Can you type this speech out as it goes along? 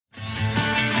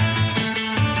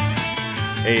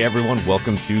Hey everyone,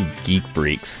 welcome to Geek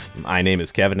Freaks. My name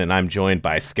is Kevin and I'm joined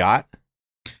by Scott.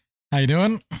 How you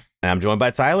doing? And I'm joined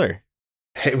by Tyler.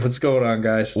 Hey, what's going on,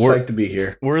 guys? It's like to be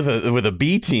here. We're the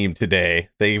B team today.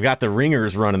 They've got the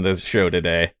ringers running the show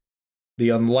today. The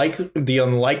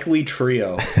unlikely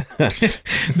trio.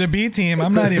 The B team.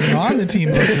 I'm not even on the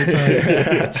team most of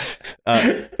the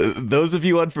time. Those of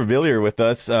you unfamiliar with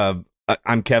us,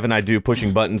 I'm Kevin. I do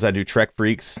Pushing Buttons. I do Trek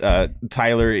Freaks.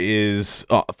 Tyler is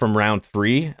from round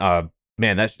 3.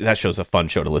 Man, that show's a fun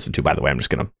show to listen to, by the way. I'm just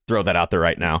going to throw that out there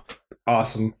right now.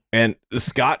 Awesome. And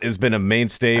Scott has been a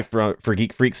mainstay for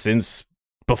Geek Freaks since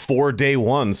before day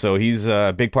one. So he's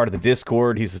a big part of the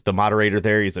Discord. He's the moderator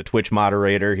there. He's a Twitch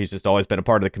moderator. He's just always been a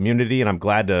part of the community. And I'm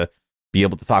glad to be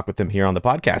able to talk with him here on the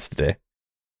podcast today.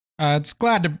 It's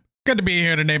good to be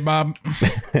here today, Bob.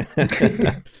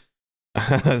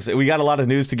 So we got a lot of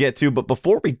news to get to, but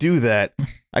before we do that,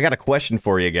 I got a question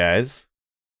for you guys.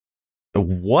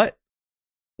 What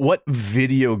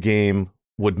video game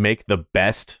would make the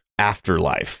best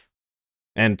afterlife?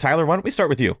 And Tyler, why don't we start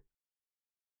with you?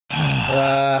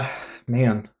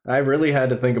 Man, I really had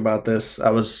to think about this.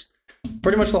 I was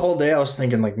pretty much the whole day I was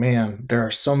thinking like, man, there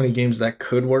are so many games that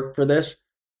could work for this.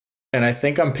 And I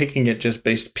think I'm picking it just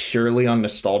based purely on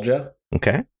nostalgia.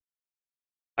 Okay.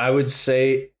 I would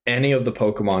say any of the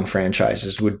Pokemon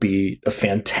franchises would be a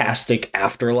fantastic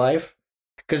afterlife.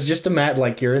 Because just imagine,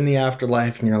 like, you're in the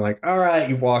afterlife and you're like, all right,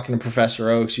 you walk into Professor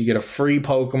Oak's, you get a free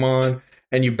Pokemon,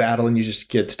 and you battle and you just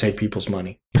get to take people's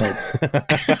money. Like,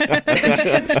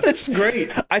 it's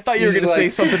great. I thought you were going to say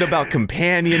something about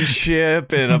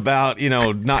companionship and about,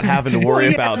 not having to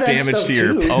worry about damage to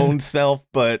your own self,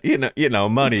 but,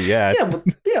 money, yeah.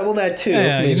 Well, that too.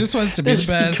 Yeah, I mean, he just wants to be the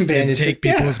best and take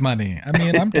people's money. I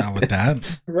mean, I'm down with that.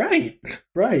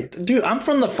 Right. Dude, I'm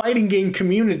from the fighting game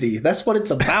community. That's what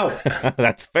it's about.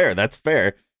 That's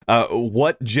fair.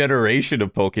 What generation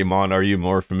of Pokemon are you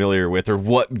more familiar with, or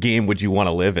what game would you want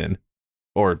to live in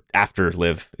or after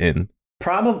live in?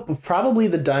 Probably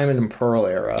the Diamond and Pearl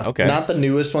era. Okay. Not the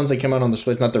newest ones that came out on the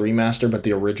Switch, not the remaster, but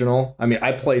the original. I mean,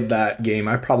 I played that game.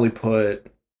 I probably put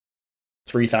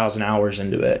 3,000 hours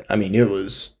into it. I mean, it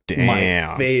was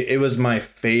it was my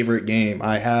favorite game.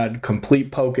 I had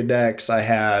complete Pokedex. I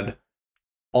had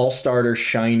All-Starter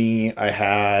Shiny. I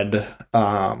had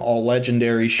All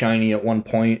Legendary Shiny at one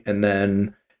point, and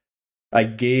then I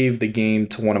gave the game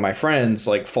to one of my friends,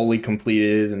 like fully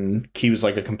completed, and he was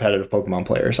like a competitive Pokemon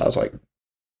player. So I was like,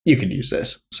 you could use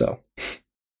this. So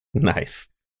nice.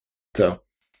 So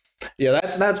yeah,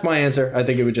 that's my answer. I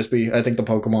think it would just be, I think the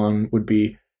Pokemon would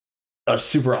be a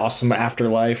super awesome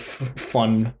afterlife,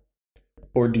 fun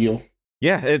ordeal.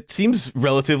 Yeah, it seems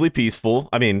relatively peaceful.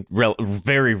 I mean,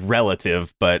 very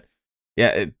relative, but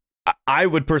yeah, I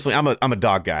would personally, I'm a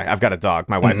dog guy. I've got a dog.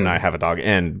 My wife and I have a dog,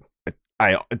 and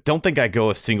I don't think I go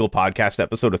a single podcast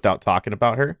episode without talking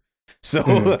about her. So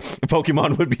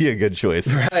Pokemon would be a good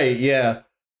choice. Right, yeah.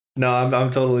 No,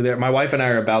 I'm totally there. My wife and I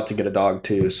are about to get a dog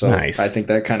too, so nice. I think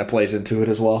that kind of plays into it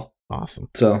as well. Awesome.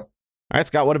 So, all right,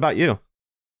 Scott, what about you?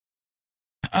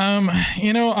 I'm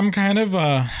kind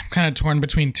of torn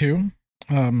between two.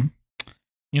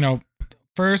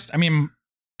 First, I mean,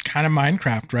 kind of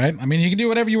Minecraft, right? I mean, you can do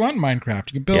whatever you want in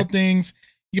Minecraft. You can build things,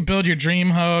 you can build your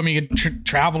dream home, you can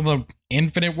travel the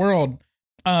infinite world.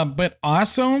 But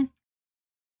also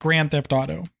Grand Theft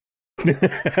Auto.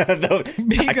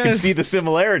 I can see the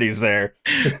similarities there.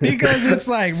 Because it's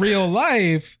like real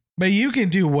life, but you can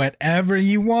do whatever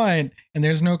you want and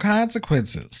there's no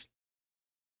consequences.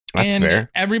 That's fair.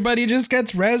 Everybody just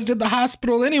gets rezzed at the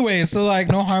hospital anyway. So like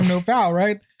no harm, no foul,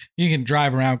 right? You can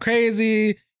drive around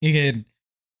crazy. You can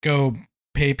go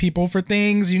pay people for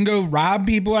things. You can go rob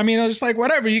people. I mean, it's just like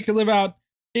whatever. You can live out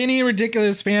any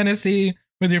ridiculous fantasy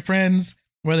with your friends,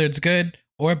 whether it's good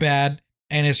or bad.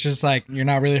 And it's just like, you're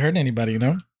not really hurting anybody, you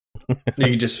know? You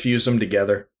can just fuse them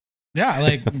together. Yeah,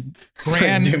 like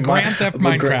Grand Theft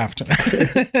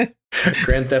Minecraft.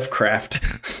 Grand Theft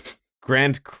Craft.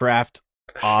 Grand Craft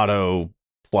Auto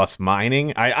plus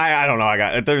mining. I don't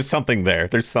know. There's something there. Yeah,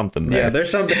 there's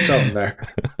something there.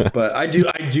 But I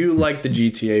do like the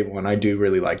GTA one. I do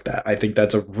really like that. I think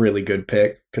that's a really good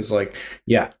pick because, like,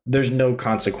 yeah, there's no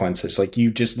consequences. Like,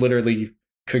 you just literally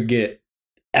could get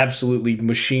absolutely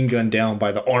machine gunned down by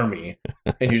the army,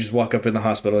 and you just walk up in the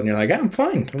hospital and you're like, I'm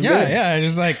fine. I'm good. Yeah.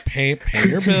 Just like pay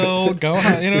your bill, go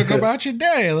about your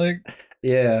day. Like,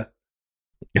 yeah.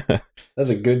 That's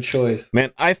a good choice.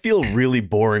 Man, I feel really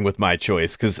boring with my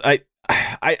choice because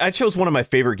I chose one of my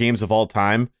favorite games of all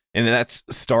time, and that's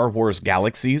Star Wars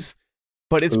Galaxies.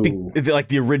 But it's like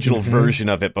the original version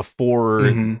of it before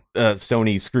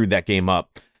Sony screwed that game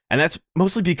up. And that's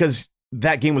mostly because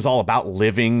that game was all about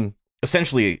living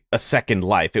essentially a second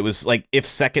life. It was like if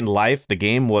Second Life, the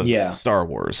game, was Star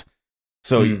Wars.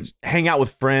 So you hang out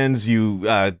with friends. You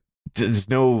there's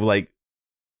no like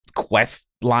quest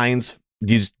lines.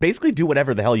 You just basically do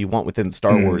whatever the hell you want within the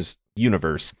Star Wars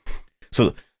universe.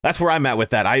 So that's where I'm at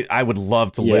with that. I would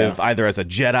love to live either as a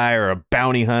Jedi or a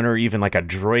bounty hunter, even like a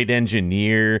droid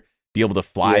engineer, be able to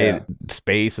fly in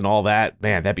space and all that.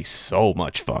 Man, that'd be so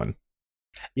much fun.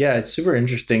 Yeah, it's super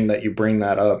interesting that you bring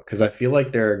that up because I feel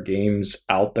like there are games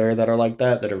out there that are like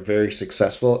that are very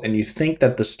successful, and you think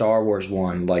that the Star Wars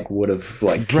one like would have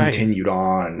like continued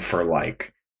on for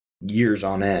like years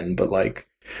on end, but like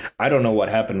I don't know what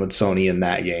happened with Sony in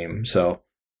that game. So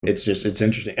it's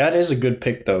interesting. That is a good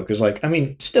pick though, because like I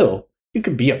mean, still you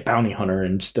could be a bounty hunter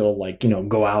and still like, you know,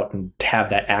 go out and have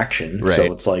that action. Right.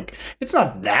 So it's like it's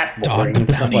not that boring. Dog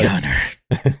the bounty hunter.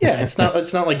 Yeah, it's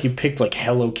not like you picked like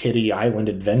Hello Kitty Island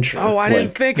Adventure. Oh, I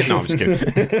didn't think it. No, I'm just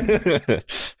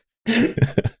kidding.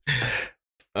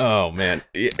 Oh man.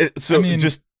 So I mean,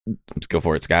 just let's go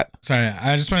for it, Scott. Sorry,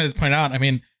 I just wanted to point out, I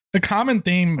mean, the common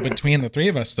theme between the three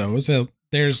of us though is that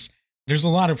there's a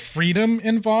lot of freedom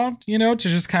involved, you know, to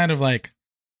just kind of like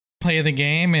play the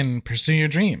game and pursue your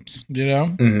dreams, you know?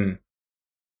 Mm-hmm.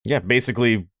 Yeah,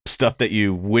 basically stuff that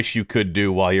you wish you could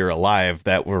do while you're alive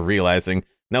that we're realizing,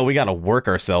 no, we got to work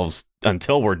ourselves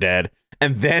until we're dead,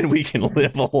 and then we can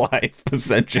live a life,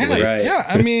 essentially. Yeah, right. Yeah,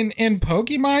 I mean, in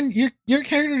Pokemon, your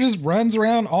character just runs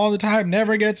around all the time,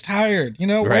 never gets tired, you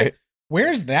know? Right.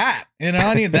 Where's that? You know,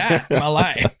 I need that in my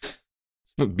life.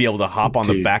 Be able to hop on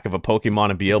the back of a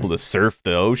Pokemon and be able to surf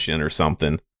the ocean or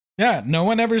something. Yeah, no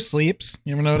one ever sleeps.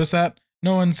 You ever notice that?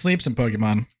 No one sleeps in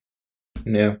Pokemon.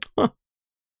 Yeah. Huh.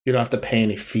 You don't have to pay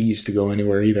any fees to go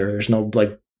anywhere either. There's no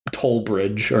like toll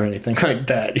bridge or anything like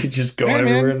that. You just go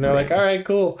everywhere and they're like, all right,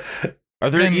 cool.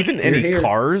 Are there even any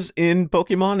cars in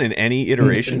Pokemon in any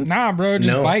iteration? Nah, bro,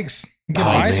 just bikes. Get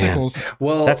bicycles. Man.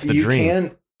 Well, that's the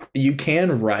dream. You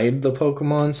can ride the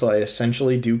Pokemon, so I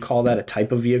essentially do call that a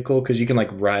type of vehicle because you can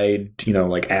like ride, you know,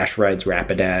 like Ash rides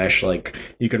Rapidash, like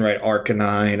you can ride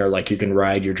Arcanine, or like you can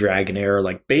ride your Dragonair.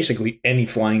 Like basically any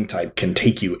flying type can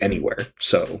take you anywhere.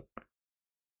 So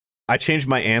I changed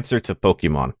my answer to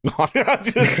Pokemon.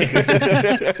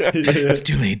 It's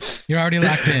too late. You're already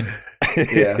locked in.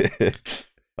 Yeah.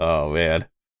 Oh man.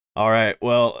 All right.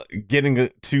 Well, getting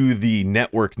to the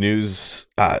network news.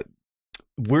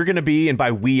 We're going to be, and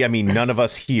by we, I mean none of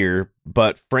us here,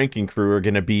 but Frank and crew are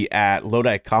going to be at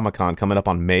Lodi Comic-Con coming up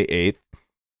on May 8th.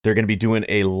 They're going to be doing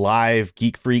a live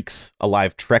Geek Freaks, a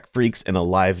live Trek Freaks, and a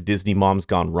live Disney Moms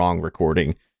Gone Wrong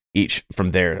recording each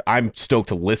from there. I'm stoked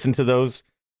to listen to those.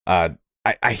 I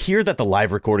hear that the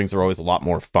live recordings are always a lot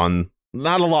more fun.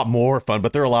 Not a lot more fun,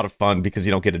 but they're a lot of fun because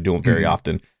you don't get to do them very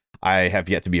often. I have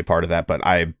yet to be a part of that, but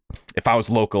if I was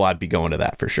local, I'd be going to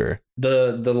that for sure.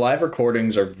 The live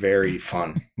recordings are very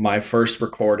fun. My first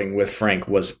recording with Frank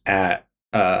was at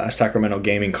Sacramento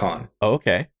Gaming Con. Oh,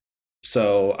 okay.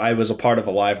 So I was a part of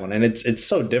a live one, and it's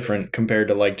so different compared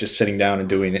to like just sitting down and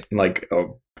doing it in like a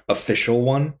official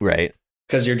one. Right.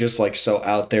 Because you're just like so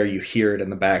out there, you hear it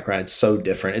in the background. It's so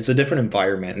different. It's a different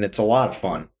environment, and it's a lot of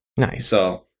fun. Nice.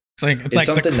 So it's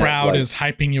like the crowd is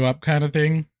hyping you up kind of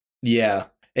thing. Yeah.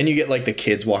 And you get like the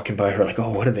kids walking by who are like, oh,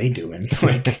 what are they doing?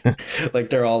 Like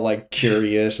they're all like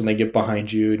curious, and they get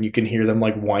behind you and you can hear them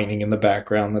like whining in the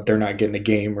background that they're not getting a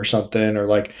game or something, or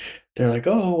like they're like,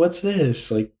 oh, what's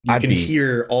this? Like you can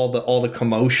hear all the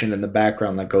commotion in the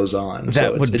background that goes on.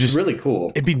 So it's really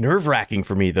cool. It'd be nerve-wracking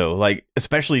for me though, like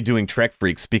especially doing Trek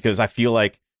Freaks, because I feel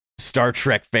like Star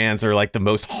Trek fans are like the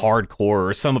most hardcore,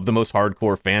 or some of the most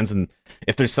hardcore fans, and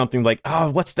if there's something like, oh,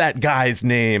 what's that guy's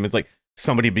name? It's like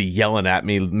somebody be yelling at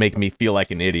me, make me feel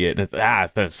like an idiot. And it's,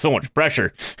 that's so much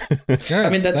pressure. Yeah, I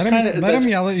mean, that's kind of let him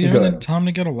yell at you and then tell him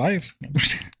to get a life.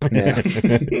 Yeah.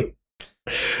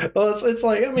 Well, it's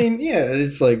like, I mean, yeah,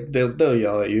 it's like they'll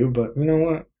yell at you, but you know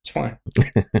what? It's fine.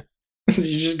 You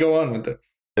just go on with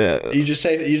it. You just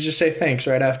say thanks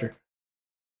right after.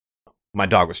 My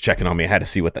dog was checking on me. I had to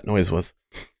see what that noise was.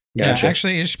 Gotcha. Yeah,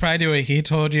 actually, you should probably do what he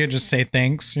told you. Just say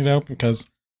thanks, you know, because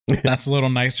that's a little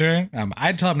nicer.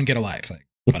 I'd tell him to get a life, like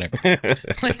whatever.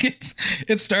 Like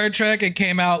it's Star Trek. It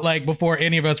came out like before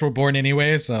any of us were born,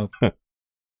 anyway. So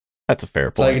that's a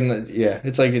fair point.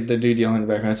 It's like the dude yelling in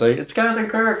the background. It's like, it's Captain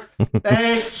Kirk.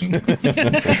 Thanks.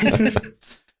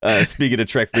 Speaking of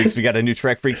Trek Freaks, we got a new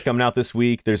Trek Freaks coming out this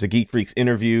week. There's a Geek Freaks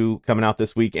interview coming out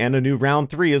this week, and a new Round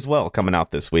 3 as well coming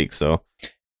out this week. So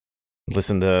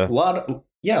listen to a lot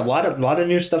of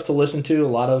new stuff to listen to, a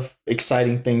lot of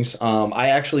exciting things. I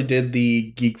actually did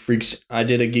the Geek Freaks. I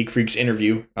did a Geek Freaks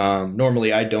interview.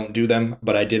 Normally I don't do them,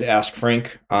 but I did ask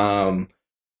Frank.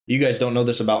 you guys don't know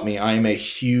this about me. I am a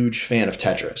huge fan of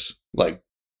Tetris, like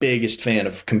biggest fan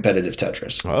of competitive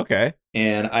Tetris. Okay.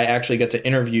 And I actually got to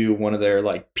interview one of their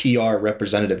like PR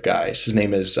representative guys. His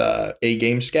name is A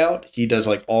Game Scout. He does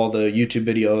like all the YouTube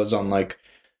videos on like,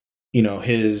 you know,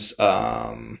 his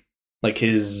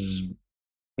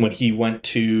when he went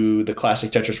to the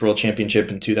Classic Tetris World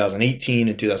Championship in 2018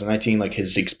 and 2019, like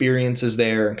his experiences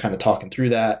there and kind of talking through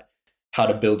that, how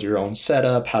to build your own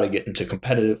setup, how to get into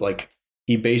competitive. Like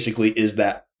he basically is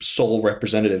that sole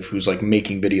representative who's like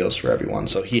making videos for everyone.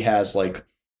 So he has like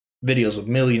videos with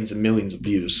millions and millions of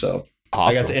views. So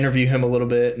awesome. I got to interview him a little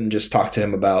bit and just talk to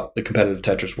him about the competitive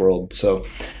Tetris world. So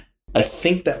I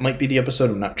think that might be the episode.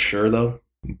 I'm not sure though,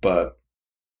 but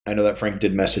I know that Frank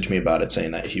did message me about it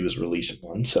saying that he was releasing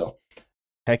one. So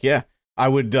heck yeah. I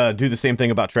would do the same thing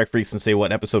about Trek Freaks and say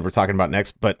what episode we're talking about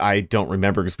next, but I don't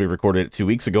remember because we recorded it 2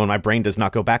 weeks ago and my brain does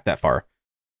not go back that far.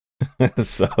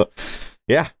 So,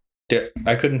 yeah.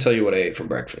 I couldn't tell you what I ate for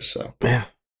breakfast, so. Yeah.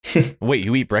 Wait,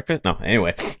 you eat breakfast? No,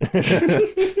 anyway.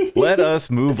 Let us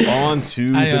move on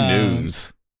to the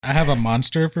news. I have a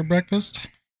Monster for breakfast.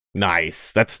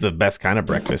 Nice. That's the best kind of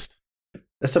breakfast.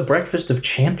 That's a breakfast of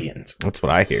champions. That's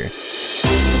what I hear.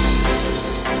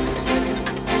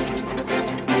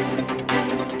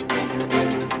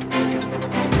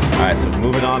 All right, so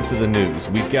moving on to the news.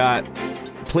 We've got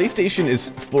PlayStation is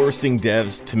forcing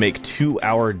devs to make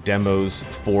 2-hour demos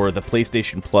for the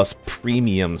PlayStation Plus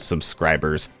Premium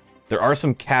subscribers. There are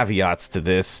some caveats to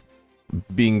this,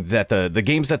 being that the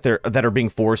games that are being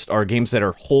forced are games that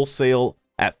are wholesale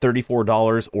at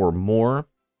 $34 or more.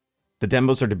 The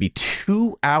demos are to be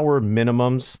 2-hour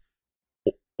minimums,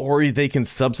 or they can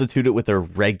substitute it with a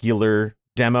regular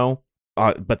demo,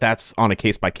 but that's on a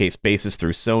case-by-case basis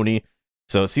through Sony.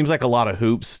 So it seems like a lot of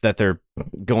hoops that they're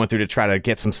going through to try to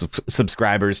get some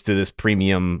subscribers to this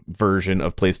premium version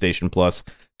of PlayStation Plus.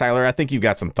 Tyler, I think you've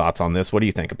got some thoughts on this. What do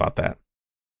you think about that?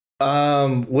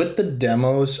 With the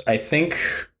demos, I think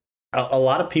a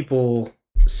lot of people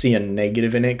see a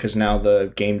negative in it because now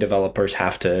the game developers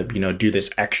have to, you know, do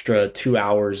this extra 2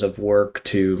 hours of work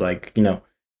to like, you know,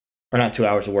 or not 2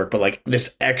 hours of work, but like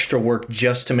this extra work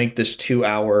just to make this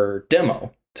 2-hour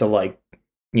demo to like,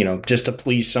 you know, just to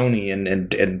please Sony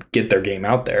and get their game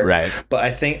out there. Right. But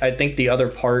I think the other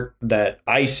part that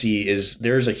I see is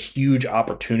there's a huge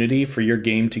opportunity for your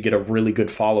game to get a really good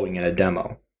following in a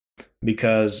demo,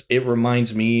 because it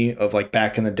reminds me of like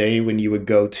back in the day when you would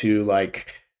go to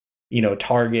like, you know,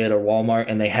 Target or Walmart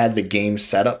and they had the game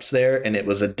setups there and it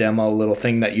was a demo little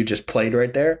thing that you just played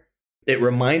right there. It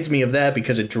reminds me of that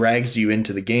because it drags you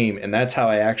into the game. And that's how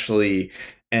I actually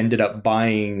ended up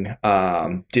buying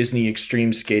Disney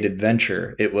Extreme Skate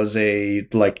Adventure. It was a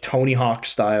like Tony Hawk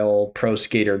style pro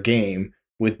skater game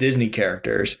with Disney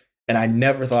characters. And I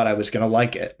never thought I was going to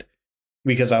like it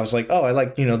because I was like, oh, I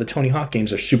like, you know, the Tony Hawk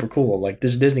games are super cool. Like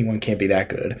this Disney one can't be that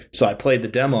good. So I played the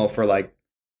demo for like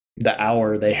the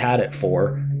hour they had it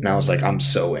for. And I was like, I'm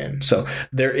so in. So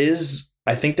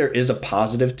I think there is a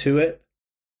positive to it,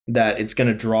 that it's going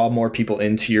to draw more people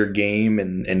into your game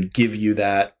and give you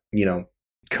that, you know,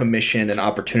 commission and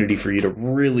opportunity for you to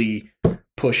really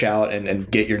push out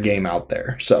and get your game out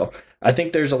there. So I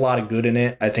think there's a lot of good in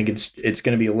it. I think it's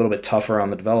going to be a little bit tougher on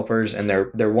the developers, and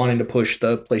they're wanting to push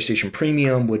the PlayStation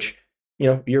Premium, which, you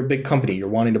know, you're a big company, you're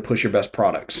wanting to push your best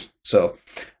products. So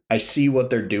I see what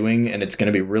they're doing, and it's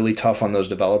going to be really tough on those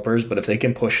developers, but if they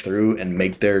can push through and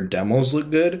make their demos look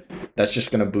good, that's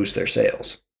just going to boost their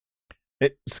sales.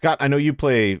 Scott, I know you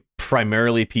play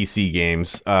primarily PC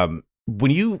games.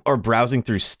 When you are browsing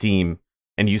through Steam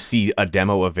and you see a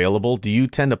demo available, do you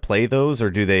tend to play those, or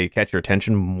do they catch your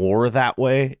attention more that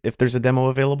way if there's a demo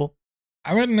available?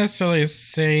 I wouldn't necessarily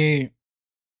say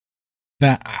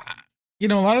that. You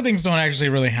know, a lot of things don't actually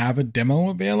really have a demo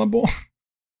available.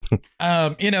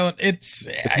 You know, it's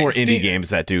more indie games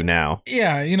that do now.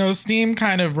 Yeah, you know, Steam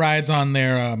kind of rides on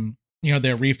their you know,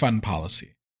 their refund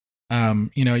policy.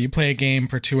 You know, you play a game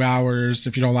for 2 hours.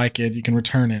 If you don't like it, you can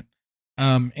return it.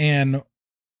 And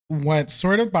what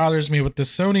sort of bothers me with the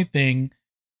Sony thing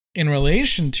in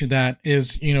relation to that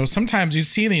is, you know, sometimes you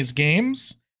see these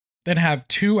games that have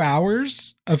 2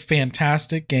 hours of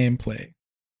fantastic gameplay.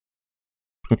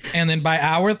 And then by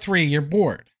hour 3, you're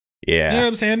bored. Yeah. You know what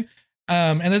I'm saying?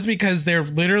 And that's because they're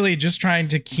literally just trying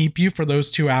to keep you for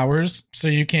those 2 hours so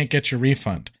you can't get your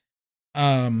refund.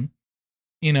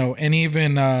 You know, and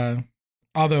even,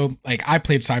 although like I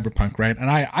played Cyberpunk, right? And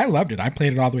I loved it. I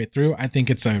played it all the way through. I think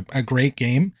it's a great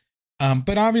game.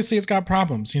 But obviously it's got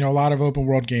problems. You know, a lot of open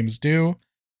world games do.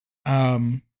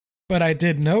 But But I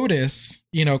did notice,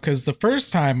 because the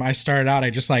first time I started out, I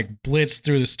just like blitzed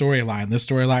through the storyline. The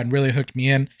storyline really hooked me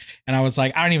in. And I was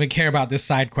like, I don't even care about this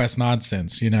side quest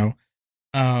nonsense,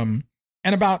 And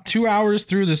about 2 hours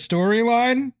through the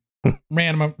storyline,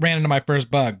 ran into my first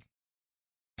bug.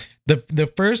 The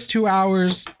first 2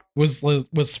 hours was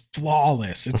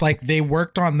flawless. It's like they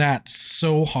worked on that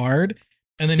so hard.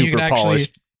 And then you could actually,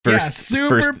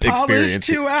 super polished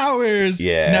 2 hours.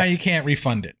 Yeah. Now you can't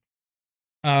refund it.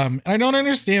 I don't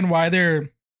understand why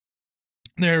they're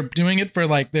doing it for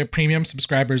like their premium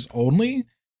subscribers only,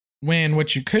 when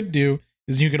what you could do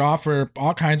is you could offer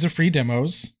all kinds of free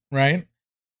demos, right?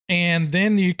 And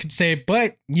then you could say,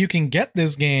 but you can get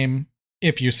this game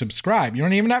if you subscribe. You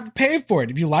don't even have to pay for it.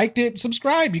 If you liked it,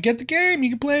 subscribe. You get the game. You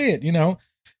can play it,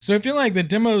 So I feel like the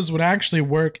demos would actually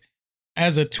work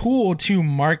as a tool to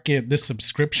market the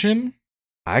subscription.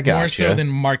 I got more so than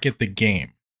market the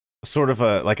game. Sort of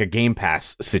a Game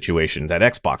Pass situation that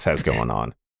Xbox has going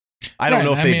on. I don't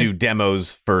know if they do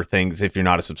demos for things if you're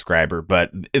not a subscriber,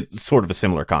 but it's sort of a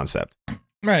similar concept.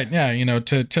 Right, yeah,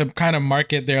 to kind of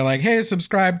market, they're like, hey,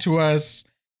 subscribe to us.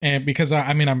 And because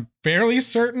I'm fairly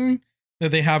certain that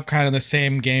they have kind of the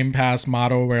same Game Pass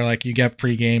model where like you get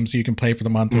free games, so you can play for the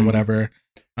month or whatever.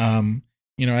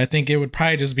 I think it would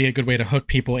probably just be a good way to hook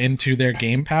people into their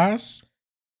Game Pass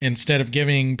instead of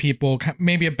giving people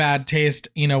maybe a bad taste,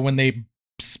 when they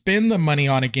spend the money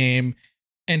on a game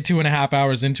and 2.5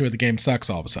 hours into it, the game sucks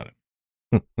all of a sudden.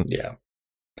 Yeah.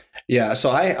 Yeah.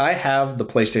 So I have the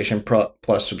PlayStation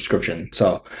Plus subscription.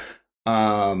 So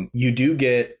you do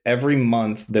get every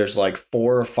month, there's like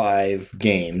 4 or 5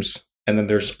 games. And then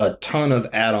there's a ton of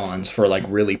add-ons for like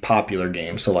really popular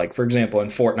games. So like, for example, in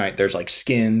Fortnite, there's like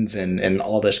skins and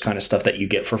all this kind of stuff that you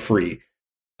get for free.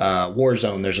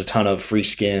 Warzone, there's a ton of free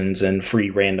skins and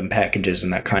free random packages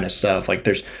and that kind of stuff. Like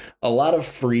there's a lot of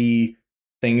free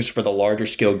things for the larger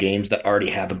scale games that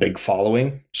already have a big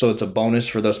following. So it's a bonus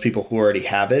for those people who already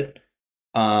have it.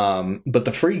 But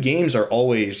the free games are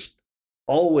always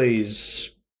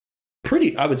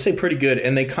pretty, I would say pretty good.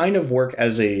 And they kind of work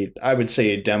as a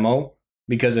demo,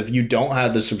 because if you don't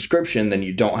have the subscription, then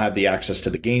you don't have the access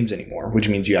to the games anymore, which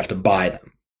means you have to buy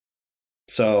them.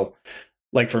 So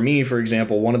like for me, for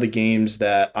example, one of the games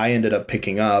that I ended up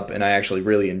picking up and I actually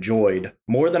really enjoyed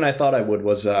more than I thought I would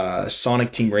was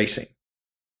Sonic Team Racing.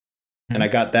 And I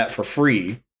got that for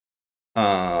free.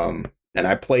 And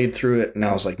I played through it and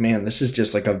I was like, man, this is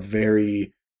just like a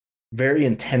very, very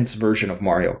intense version of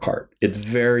Mario Kart. It's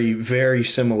very, very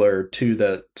similar to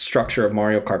the structure of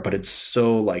Mario Kart, but it's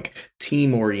so like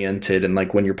team oriented. And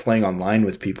like when you're playing online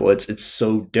with people, it's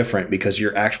so different because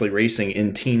you're actually racing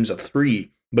in teams of 3.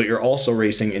 But you're also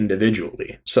racing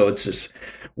individually. So it's this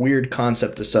weird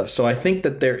concept of stuff. So I think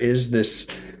that there is this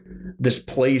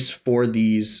place for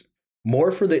these,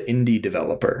 more for the indie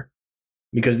developer,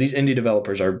 because these indie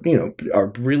developers are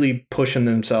really pushing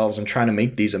themselves and trying to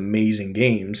make these amazing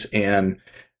games. And,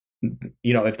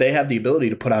 if they have the ability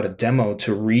to put out a demo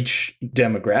to reach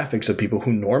demographics of people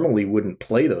who normally wouldn't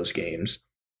play those games,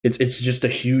 it's just a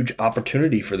huge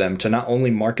opportunity for them to not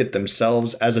only market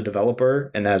themselves as a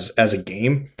developer and as a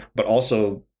game, but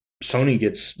also Sony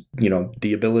gets,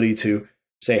 the ability to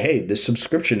say, hey, this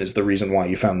subscription is the reason why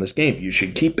you found this game. You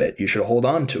should keep it. You should hold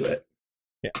on to it.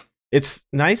 Yeah. It's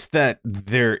nice that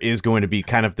there is going to be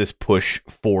kind of this push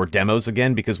for demos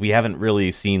again, because we haven't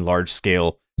really seen large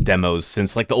scale demos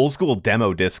since like the old school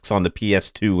demo discs on the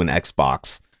PS2 and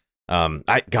Xbox.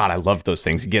 I loved those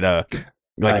things. You get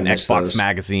an Xbox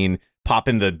magazine, pop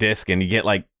in the disc, and you get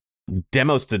like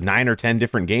demos to 9 or 10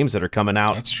 different games that are coming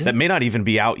out that may not even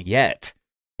be out yet.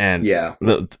 And yeah,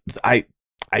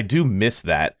 I do miss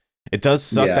that. It does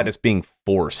suck that it's being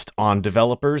forced on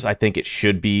developers. I think it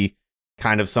should be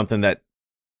kind of something that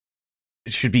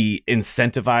should be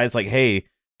incentivized. Like, hey,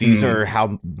 these are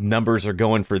how numbers are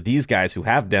going for these guys who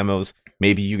have demos.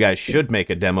 Maybe you guys should make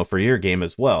a demo for your game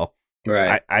as well.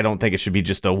 Right. I don't think it should be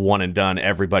just a one and done.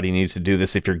 Everybody needs to do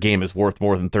this if your game is worth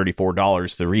more than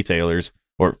 $34 to retailers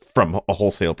or from a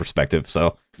wholesale perspective.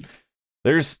 So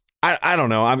there's, I don't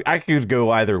know. I could go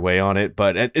either way on it,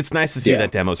 but it's nice to see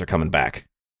that demos are coming back.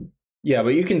 Yeah,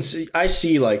 but you can see, I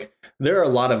see like there are a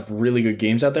lot of really good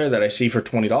games out there that I see for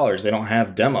 $20. They don't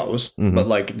have demos, but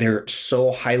like they're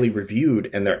so highly reviewed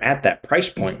and they're at that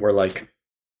price point where like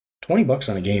 $20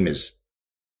 on a game is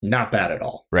not bad at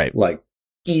all. Right. Like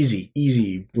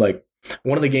easy. Like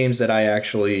one of the games that I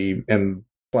actually am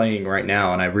playing right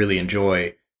now and I really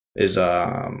enjoy is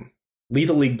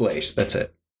Lethal League Blaze. That's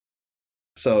it.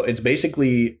 So it's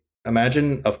basically,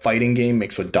 imagine a fighting game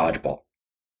mixed with dodgeball.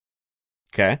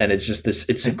 Okay. And it's just this,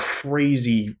 it's a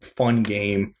crazy fun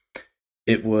game.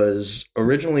 it was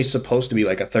originally supposed to be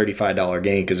like a $35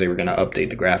 game because they were going to update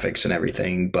the graphics and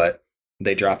everything, but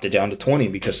they dropped it down to 20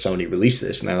 because Sony released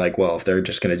this. And they're like, well, if they're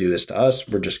just going to do this to us,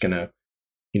 we're just going to,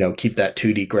 keep that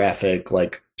 2D graphic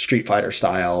like Street Fighter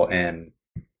style and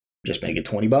just make it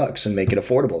 $20 and make it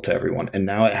affordable to everyone. And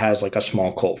now it has like a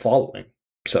small cult following.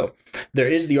 So there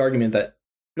is the argument that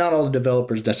not all the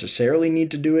developers necessarily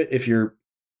need to do it. If you're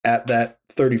at that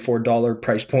 $34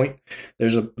 price point,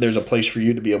 there's a place for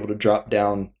you to be able to drop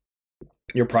down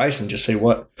your price and just say,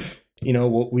 what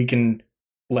we can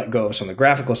let go of some of the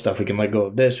graphical stuff. We can let go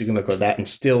of this. We can let go of that and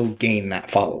still gain that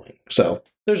following. So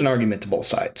there's an argument to both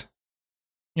sides.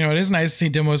 It is nice to see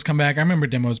demos come back. I remember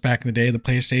demos back in the day, the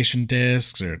PlayStation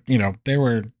discs, or, you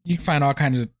can find all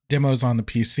kinds of demos on the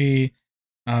PC.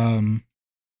 And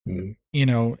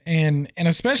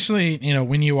especially,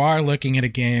 when you are looking at a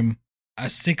game, a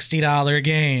 $60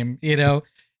 game,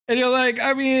 and you're like,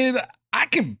 I mean, I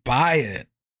can buy it,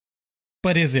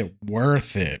 but is it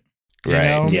worth it?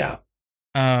 Right. Yeah.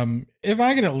 If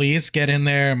I could at least get in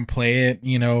there and play it,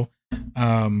 even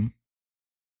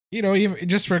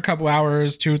just for a couple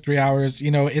hours, 2-3 hours,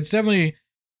 it's definitely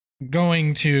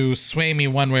going to sway me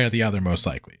one way or the other, most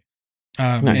likely.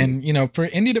 Nice. And, for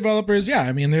indie developers, yeah,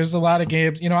 I mean, there's a lot of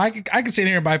games, I could sit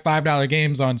here and buy $5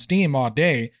 games on Steam all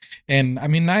day. And I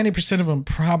mean, 90% of them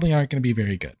probably aren't going to be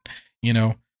very good,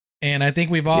 and I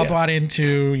think we've all bought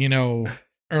into,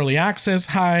 early access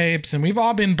hypes, and we've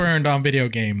all been burned on video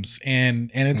games, and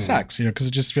it sucks, because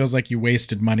it just feels like you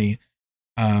wasted money.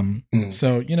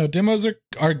 So, demos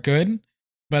are good,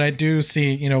 but I do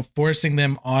see, forcing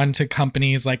them onto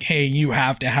companies like, hey, you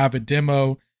have to have a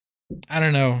demo. I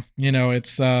don't know,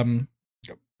 it's in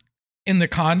the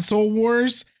console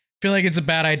wars, I feel like it's a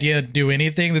bad idea to do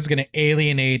anything that's going to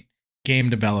alienate game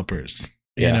developers.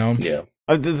 Yeah.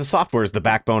 The software is the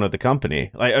backbone of the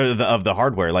company, like of the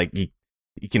hardware. Like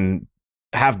you can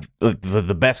have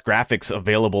the best graphics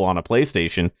available on a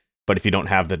PlayStation, but if you don't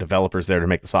have the developers there to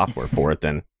make the software for it,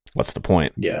 then what's the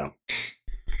point? Yeah.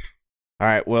 All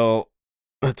right. Well,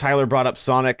 Tyler brought up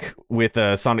Sonic with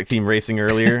Sonic Team Racing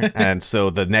earlier, and so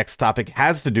the next topic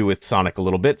has to do with Sonic a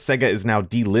little bit. Sega is now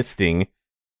delisting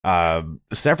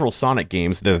several Sonic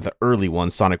games, the early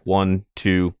ones, Sonic 1,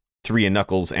 2, 3 and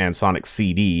Knuckles, and Sonic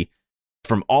CD,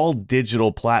 from all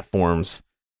digital platforms.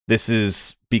 This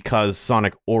is because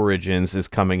Sonic Origins is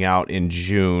coming out in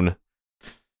June.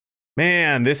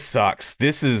 Man, this sucks.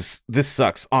 This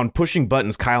sucks. On Pushing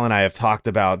Buttons, Kyle and I have talked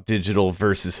about digital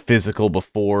versus physical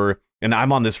before, and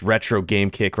I'm on this retro game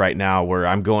kick right now where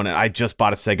I just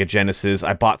bought a Sega Genesis.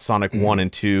 I bought Sonic 1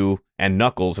 and 2 and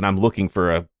Knuckles, and I'm looking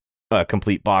for a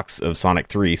complete box of Sonic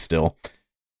 3 still.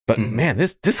 But man,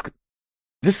 this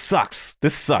sucks.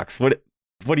 This sucks. What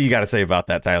do you got to say about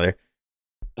that, Tyler?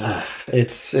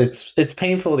 It's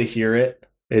painful to hear it.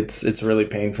 It's really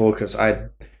painful because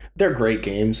they're great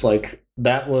games. Like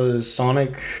that was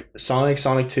Sonic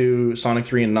 2, Sonic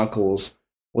 3, and Knuckles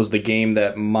was the game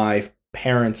that my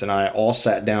parents and I all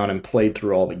sat down and played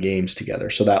through all the games together.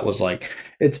 So that was like,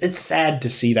 it's sad to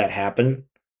see that happen.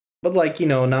 But like,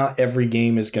 not every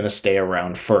game is going to stay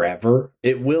around forever.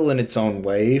 It will in its own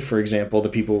way. For example, the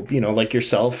people, like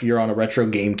yourself, you're on a retro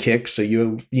game kick. So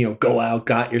you go out,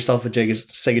 got yourself a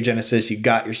Sega Genesis, you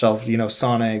got yourself,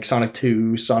 Sonic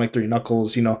 2, Sonic 3,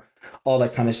 Knuckles, all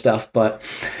that kind of stuff. But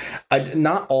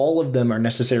not all of them are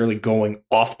necessarily going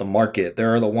off the market.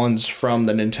 There are the ones from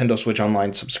the Nintendo Switch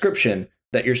Online subscription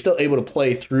that you're still able to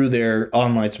play through their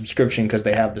online subscription because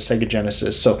they have the Sega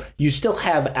Genesis. So you still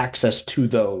have access to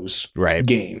those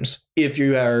games. If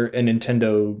you are a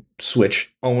Nintendo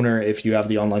Switch owner, if you have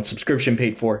the online subscription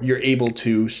paid for, you're able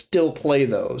to still play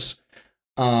those.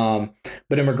 But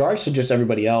in regards to just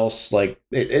everybody else, like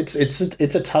it's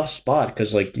a tough spot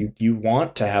because like you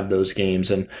want to have those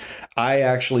games. And I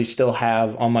actually still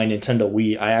have on my Nintendo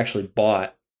Wii, I actually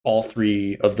bought all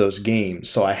 3 of those games.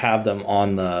 So I have them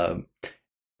on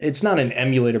it's not an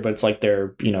emulator, but it's like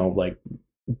they're, like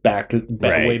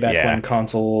way back when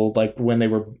console, like when they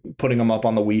were putting them up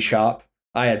on the Wii shop,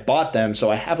 I had bought them.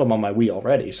 So I have them on my Wii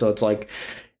already. So it's like,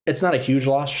 it's not a huge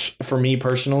loss for me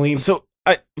personally. So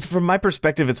from my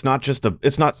perspective, it's not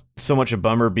so much a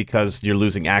bummer because you're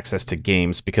losing access to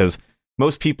games, because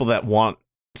most people that want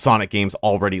Sonic games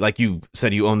already, like you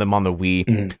said, you own them on the Wii.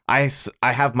 Mm-hmm.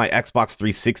 I have my Xbox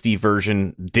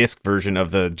 360 disc version of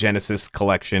the Genesis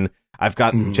collection. I've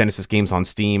got Genesis games on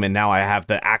Steam, and now I have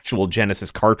the actual Genesis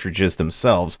cartridges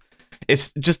themselves.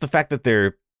 It's just the fact that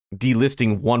they're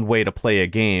delisting one way to play a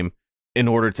game in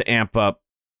order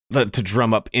to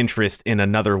drum up interest in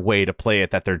another way to play it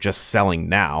that they're just selling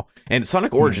now. And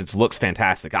Sonic Origins looks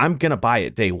fantastic. I'm gonna buy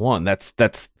it day one.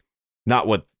 That's not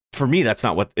what for me, that's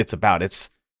not what it's about. It's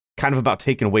kind of about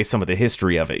taking away some of the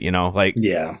history of it, like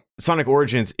Sonic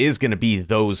Origins is going to be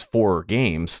those 4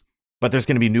 games, but there's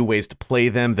going to be new ways to play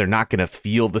them. They're not going to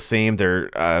feel the same. They're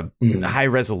high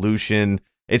resolution.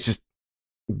 It's just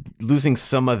losing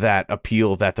some of that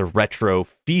appeal that the retro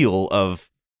feel of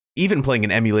even playing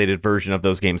an emulated version of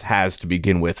those games has to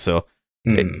begin with. So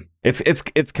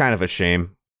it's kind of a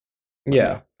shame.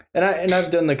 Yeah. And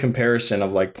I've done the comparison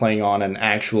of like playing on an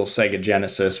actual Sega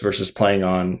Genesis versus playing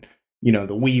on, the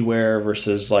WiiWare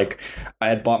versus like I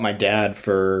had bought my dad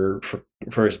for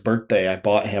his birthday. I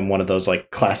bought him one of those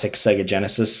like classic Sega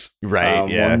Genesis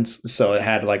ones. So it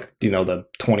had like, the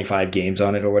 25 games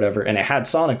on it or whatever. And it had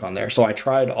Sonic on there. So I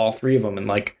tried all 3 of them and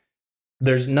like,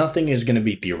 there's nothing is going to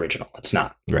beat the original. It's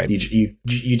not. Right. You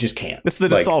just can't. It's the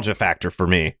nostalgia factor for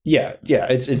me. Yeah.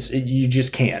 It's you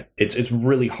just can't. It's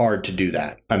really hard to do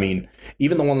that. I mean,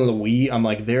 even the one on the Wii, I'm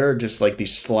like, there are just like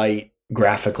these slight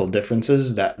graphical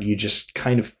differences that you just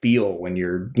kind of feel when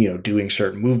you're, doing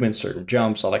certain movements, certain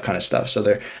jumps, all that kind of stuff. So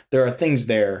there are things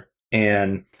there,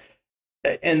 and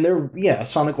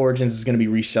Sonic Origins is going to be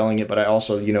reselling it, but I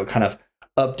also, kind of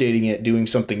updating it, doing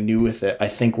something new with it, I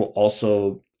think will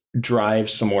also drive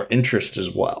some more interest as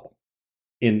well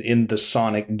in the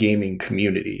Sonic gaming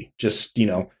community. Just,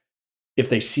 if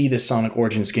they see the Sonic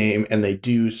Origins game and they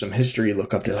do some history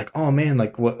look up, they're like, oh man,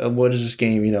 like what is this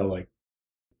game,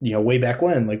 way back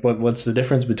when, like what's the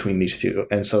difference between these two?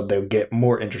 And so they'll get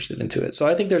more interested into it. So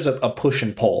I think there's a push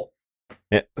and pull.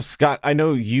 Yeah, Scott, I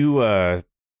know you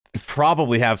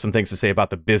probably have some things to say about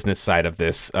the business side of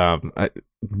this.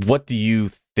 What do you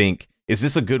think? Is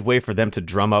this a good way for them to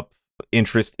drum up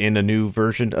interest in a new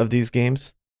version of these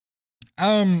games?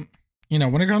 When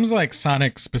it comes to like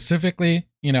Sonic specifically,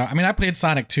 I played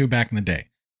Sonic 2 back in the day.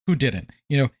 Who didn't?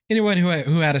 Anyone who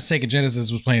had a Sega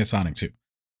Genesis was playing Sonic 2.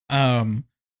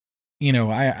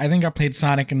 I think I played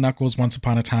Sonic and Knuckles once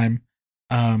upon a time.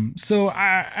 So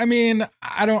I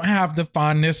don't have the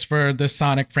fondness for the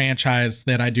Sonic franchise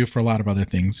that I do for a lot of other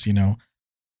things,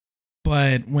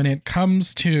 But when it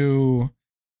comes to,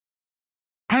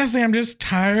 honestly, I'm just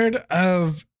tired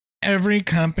of every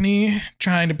company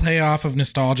trying to play off of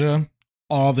nostalgia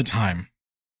all the time.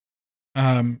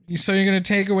 So you're going to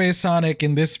take away Sonic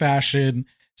in this fashion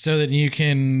so that you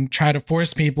can try to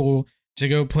force people to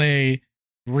go play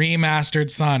remastered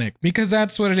Sonic, because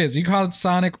that's what it is. You call it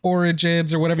Sonic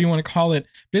Origins or whatever you want to call it,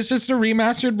 but it's just a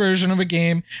remastered version of a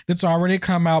game that's already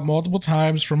come out multiple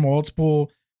times for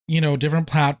multiple, different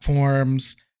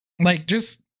platforms. Like,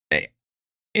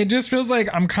 it just feels like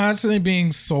I'm constantly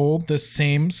being sold the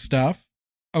same stuff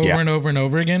over and over and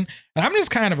over again. And I'm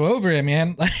just kind of over it,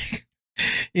 man. Like,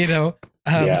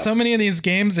 so many of these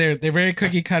games, they're very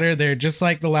cookie cutter. They're just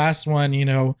like the last one,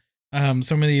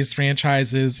 some of these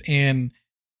franchises. And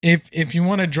if you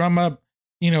want to drum up,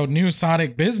 new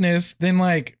Sonic business, then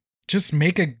like just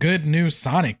make a good new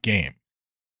Sonic game.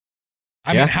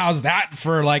 I mean, how's that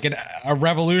for like a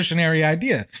revolutionary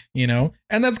idea,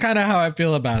 And that's kind of how I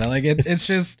feel about it. Like it's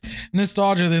just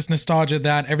nostalgia, this nostalgia,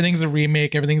 that everything's a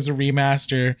remake, everything's a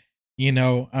remaster.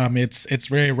 It's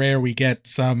very rare we get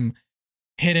some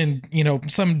hidden,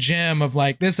 some gem of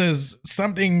like, this is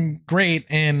something great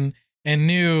and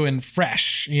new and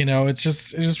fresh. It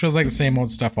just feels like the same old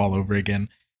stuff all over again,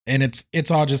 and it's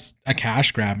all just a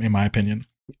cash grab, in my opinion.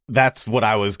 That's what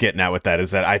I was getting at with that,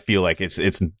 is that I feel like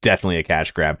it's definitely a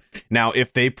cash grab. Now,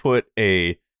 if they put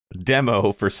a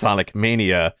demo for Sonic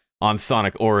Mania on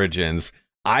Sonic Origins,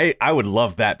 I would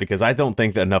love that, because I don't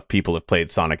think that enough people have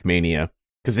played Sonic Mania,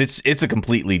 because it's a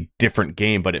completely different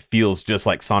game, but it feels just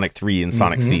like Sonic 3 and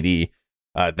Sonic CD.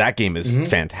 That game is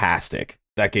fantastic.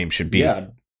 That game should be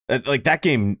like, that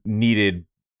game needed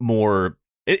more.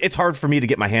 It's hard for me to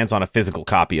get my hands on a physical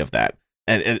copy of that.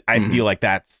 And I feel like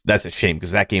that's a shame,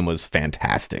 because that game was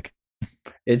fantastic.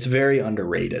 It's very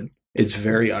underrated. It's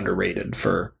very underrated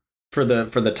for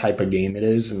the type of game it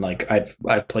is. And like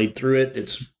I've played through it.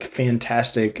 It's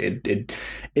fantastic.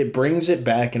 It brings it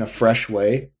back in a fresh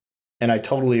way. And I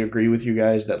totally agree with you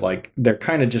guys that like they're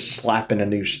kind of just slapping a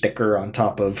new sticker on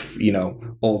top of,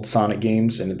 old Sonic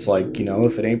games. And it's like,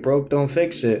 if it ain't broke, don't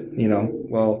fix it.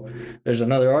 Well, there's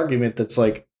another argument that's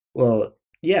like, well,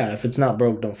 yeah, if it's not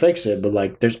broke, don't fix it. But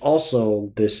like, there's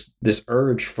also this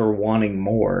urge for wanting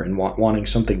more and wanting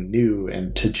something new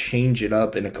and to change it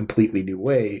up in a completely new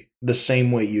way, the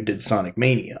same way you did Sonic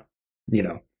Mania.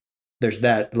 There's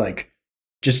that, like,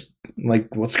 just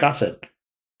like what Scott said.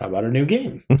 How about a new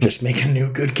game? Just make a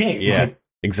new good game. Yeah, like,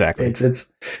 exactly.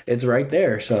 It's right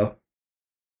there. So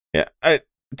yeah,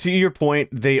 to your point,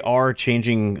 they are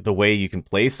changing the way you can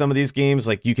play some of these games.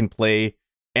 Like, you can play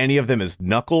any of them as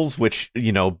Knuckles, which,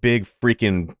 big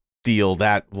freaking deal,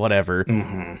 that whatever.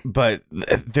 But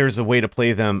there's a way to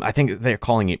play them. I think they're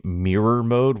calling it mirror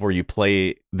mode, where you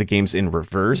play the games in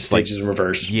reverse. Stages in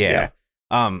reverse. Yeah.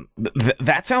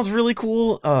 That sounds really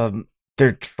cool.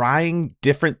 They're trying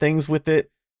different things with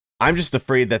it. I'm just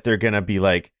afraid that they're going to be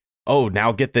like, oh,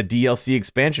 now get the DLC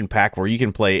expansion pack where you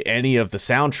can play any of the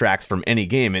soundtracks from any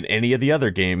game and any of the other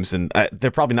games. And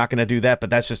they're probably not going to do that, but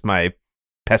that's just my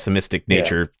pessimistic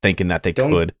nature thinking that they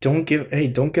could. Don't give them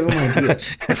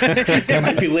ideas. They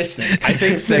might be listening. I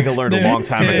think Sega learned a long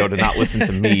time ago to not listen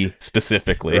to me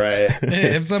specifically. Right.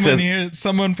 If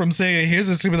someone from Sega hears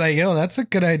this, will be like, yo, that's a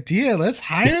good idea. Let's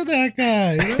hire that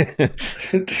guy.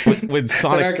 With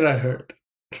Sonic, they're not gonna hurt.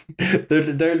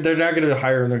 They're not gonna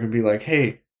hire him. They're gonna be like,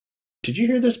 hey, did you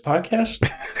hear this podcast?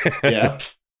 Yeah.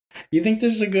 You think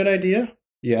this is a good idea?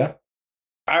 Yeah.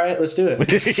 All right, let's do it.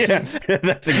 Yeah,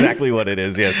 that's exactly what it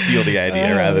is. Yeah, steal the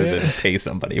idea rather than pay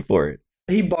somebody for it.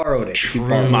 He borrowed it.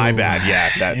 My bad.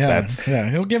 Yeah, that's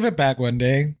he'll give it back one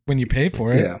day when you pay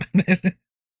for it. Yeah.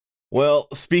 Well,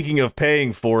 speaking of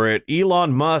paying for it,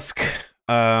 Elon Musk.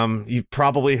 You've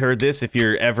probably heard this if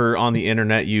you're ever on the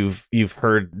internet. You've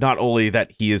heard not only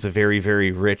that he is a very,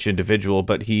 very rich individual,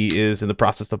 but he is in the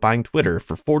process of buying Twitter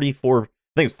for 44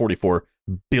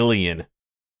 billion.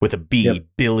 With a B, $1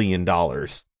 billion.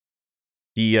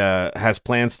 He has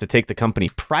plans to take the company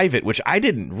private, which I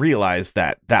didn't realize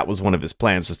that was one of his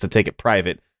plans, was to take it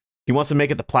private. He wants to make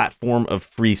it the platform of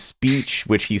free speech,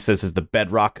 which he says is the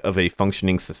bedrock of a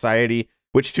functioning society,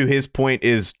 which to his point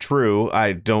is true.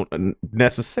 I don't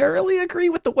necessarily agree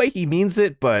with the way he means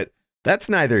it, but that's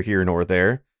neither here nor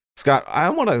there. Scott,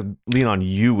 I want to lean on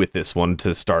you with this one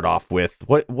to start off with.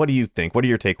 What do you think? What are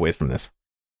your takeaways from this?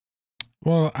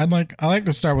 Well, I like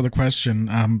to start with a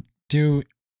question. Do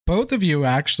both of you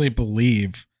actually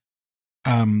believe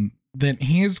that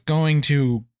he's going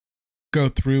to go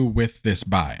through with this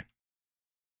buy?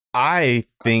 I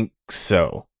think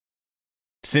so.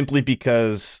 Simply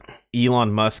because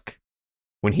Elon Musk,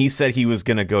 when he said he was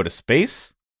going to go to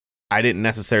space, I didn't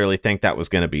necessarily think that was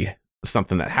going to be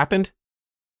something that happened.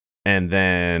 And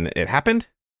then it happened.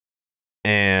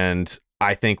 And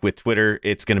I think with Twitter,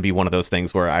 it's going to be one of those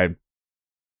things where I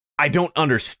don't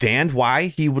understand why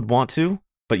he would want to,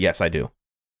 but yes, I do.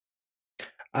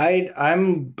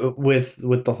 I'm with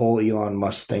the whole Elon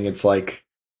Musk thing. It's like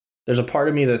there's a part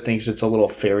of me that thinks it's a little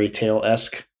fairy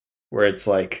tale-esque, where it's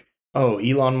like, oh,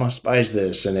 Elon Musk buys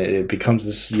this and it becomes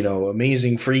this,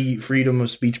 amazing freedom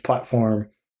of speech platform,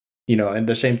 and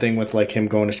the same thing with like him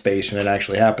going to space and it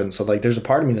actually happens. So like there's a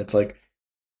part of me that's like,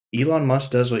 Elon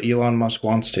Musk does what Elon Musk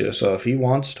wants to. So if he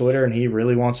wants Twitter and he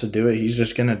really wants to do it, he's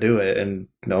just going to do it and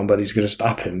nobody's going to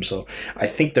stop him. So I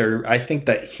think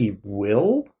that he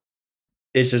will.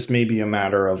 It's just maybe a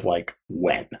matter of like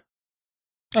when.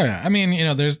 Oh yeah. I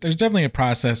mean, there's definitely a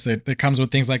process that comes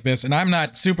with things like this. And I'm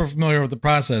not super familiar with the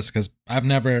process because I've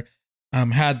never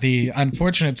had the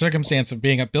unfortunate circumstance of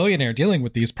being a billionaire dealing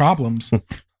with these problems.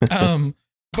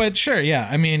 But sure. Yeah.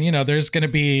 I mean, there's going to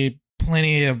be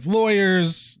plenty of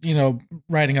lawyers,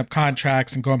 writing up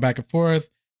contracts and going back and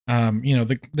forth.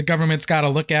 The government's got to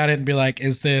look at it and be like,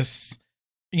 is this,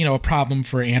 a problem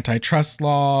for antitrust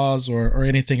laws or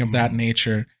anything of that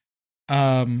nature?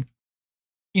 So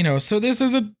this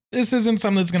isn't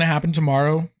something that's going to happen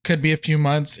tomorrow. Could be a few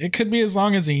months. It could be as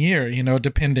long as a year,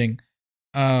 depending.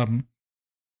 And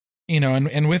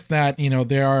with that,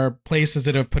 there are places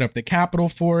that have put up the capital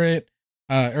for it.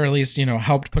 Or at least,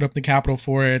 helped put up the capital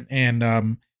for it. And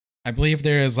I believe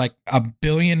there is like $1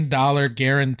 billion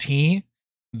guarantee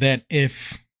that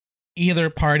if either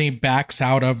party backs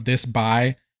out of this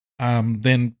buy,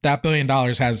 then that $1 billion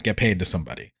has to get paid to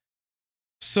somebody.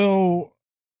 So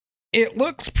it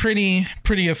looks pretty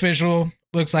official.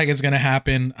 Looks like it's going to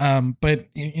happen. But,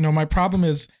 my problem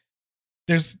is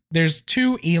there's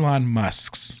two Elon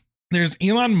Musks. There's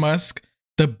Elon Musk,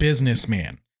 the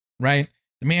businessman, right?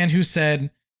 The man who said,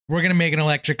 we're going to make an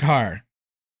electric car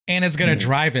and it's going to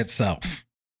drive itself.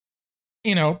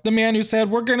 The man who said,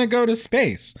 we're going to go to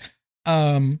space.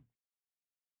 But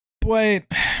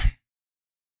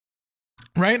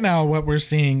right now what we're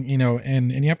seeing,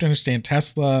 and you have to understand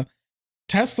Tesla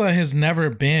has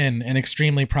never been an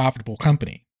extremely profitable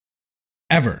company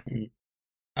ever.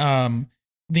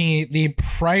 The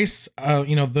price of,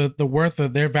 the worth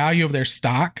of their value of their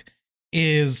stock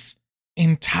is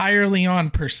entirely on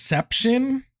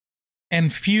perception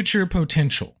and future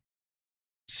potential.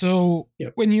 So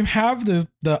when you have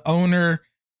the owner,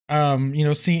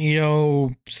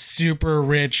 CEO, super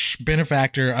rich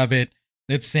benefactor of it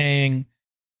that's saying,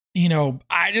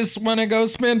 I just want to go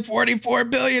spend $44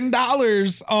 billion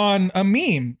on a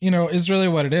meme, is really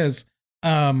what it is.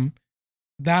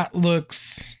 that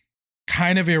looks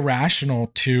kind of irrational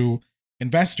to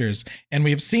investors. And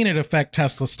we've seen it affect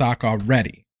Tesla stock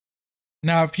already.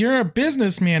 Now, if you're a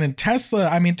businessman in Tesla,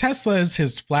 I mean, Tesla is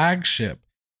his flagship,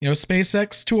 you know,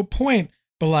 SpaceX to a point,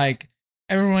 but like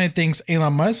everyone thinks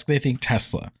Elon Musk, they think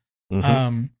Tesla.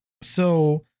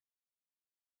 So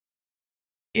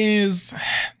is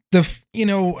the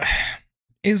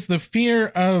fear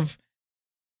of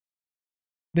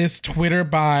this Twitter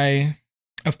buy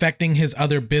affecting his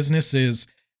other businesses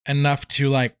enough to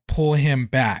like pull him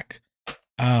back?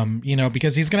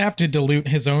 Because he's going to have to dilute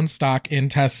his own stock in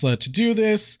Tesla to do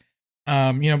this,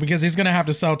 because he's going to have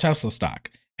to sell Tesla stock.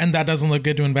 And that doesn't look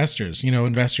good to investors. You know,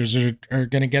 investors are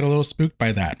going to get a little spooked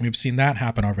by that. We've seen that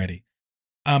happen already.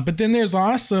 But then there's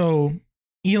also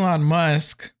Elon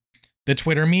Musk, the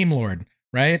Twitter meme lord,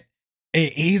 right?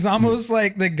 He's almost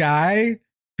like the guy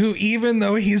who, even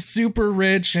though he's super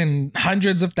rich and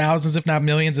hundreds of thousands, if not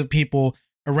millions of people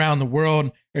around the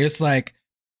world are just like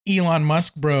Elon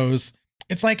Musk bros,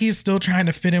 it's like he's still trying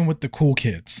to fit in with the cool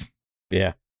kids.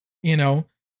 Yeah.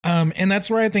 And that's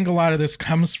where I think a lot of this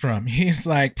comes from. He's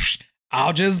like,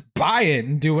 I'll just buy it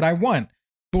and do what I want.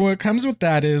 But what comes with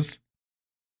that is,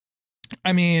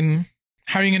 I mean,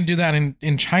 how are you going to do that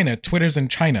in China? Twitter's in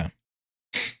China.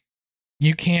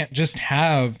 You can't just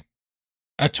have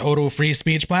a total free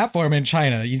speech platform in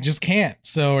China. You just can't.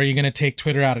 So are you going to take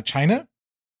Twitter out of China?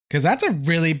 Because that's a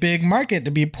really big market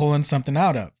to be pulling something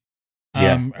out of.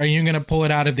 Yeah. Are you going to pull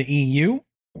it out of the EU?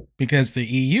 Because the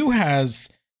EU has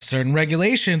certain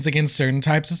regulations against certain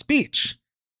types of speech.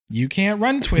 You can't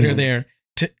run Twitter there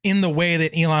in the way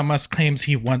that Elon Musk claims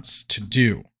he wants to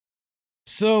do.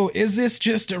 So is this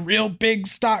just a real big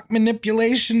stock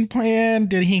manipulation plan?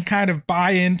 Did he kind of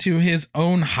buy into his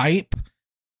own hype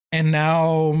and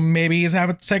now maybe he's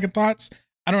having second thoughts?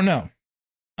 I don't know.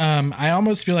 I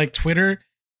almost feel like Twitter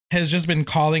has just been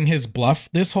calling his bluff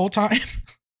this whole time.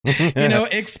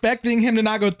 Expecting him to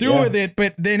not go through with it,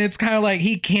 but then it's kind of like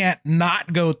he can't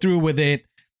not go through with it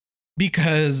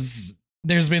because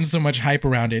there's been so much hype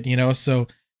around it, So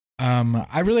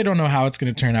I really don't know how it's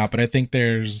going to turn out, but I think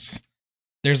there's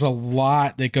a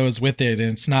lot that goes with it,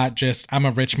 and it's not just I'm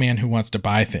a rich man who wants to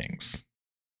buy things.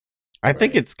 I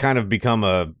think it's kind of become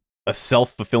a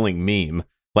self-fulfilling meme.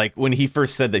 Like when he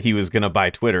first said that he was going to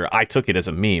buy Twitter, I took it as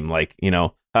a meme, like,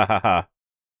 ha ha ha.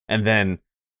 And then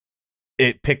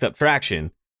it picked up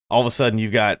traction. All of a sudden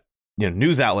you've got,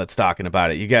 news outlets talking about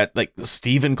it. You got like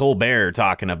Stephen Colbert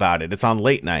talking about it. It's on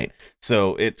late night.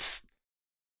 So it's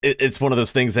one of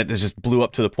those things that just blew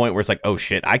up to the point where it's like, oh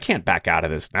shit, I can't back out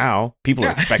of this now. People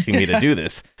are expecting me to do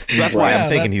this. So that's why I'm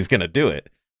thinking he's going to do it.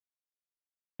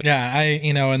 Yeah,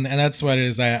 and that's what it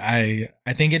is. I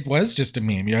think it was just a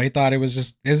meme. He thought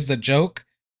this is a joke.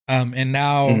 And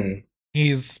now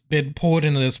he's been pulled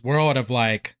into this world of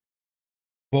like,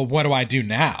 well, what do I do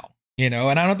now? And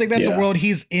I don't think that's a world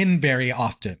he's in very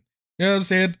often. You know what I'm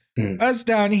saying? Us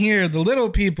down here, the little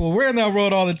people, we're in that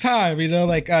world all the time.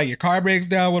 Like your car breaks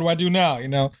down. What do I do now?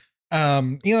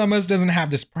 Elon Musk doesn't have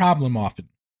this problem often,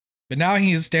 but now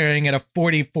he's staring at a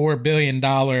 $44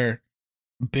 billion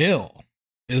bill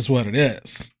is what it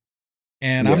is.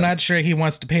 And I'm not sure he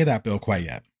wants to pay that bill quite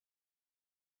yet.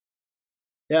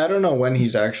 Yeah, I don't know when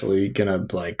he's actually gonna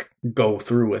like go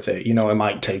through with it. It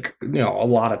might take a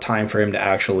lot of time for him to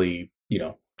actually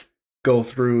go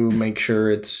through, make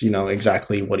sure it's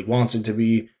exactly what he wants it to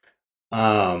be.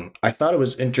 I thought it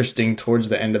was interesting towards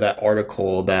the end of that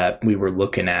article that we were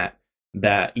looking at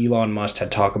that Elon Musk had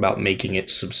talked about making it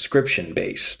subscription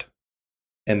based,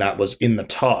 and that was in the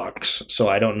talks. So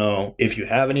I don't know if you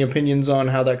have any opinions on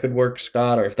how that could work,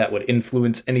 Scott, or if that would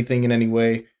influence anything in any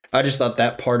way. I just thought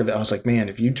that part of it, I was like, man,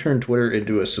 if you turn Twitter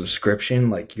into a subscription,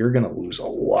 like you're going to lose a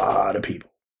lot of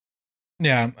people.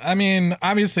 Yeah. I mean,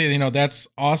 obviously, that's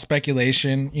all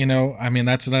speculation, I mean,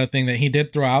 that's another thing that he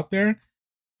did throw out there.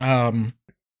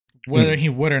 Whether he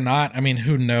would or not, I mean,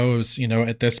 who knows,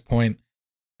 at this point.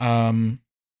 But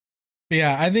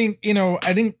yeah, I think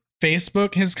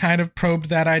Facebook has kind of probed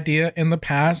that idea in the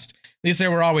past. At least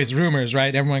there were always rumors,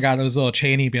 right? Everyone got those little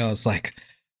chain emails like,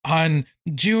 on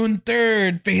June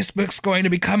 3rd, Facebook's going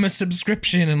to become a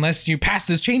subscription unless you pass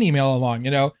this chain email along,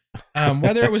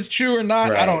 whether it was true or not,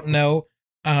 right. I don't know.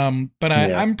 But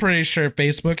I'm pretty sure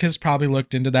Facebook has probably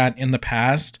looked into that in the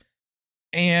past.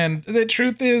 And the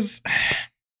truth is,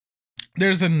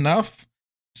 there's enough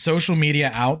social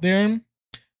media out there.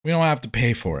 We don't have to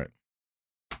pay for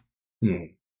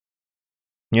it.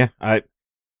 Yeah,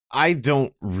 I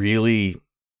don't really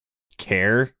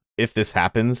care if this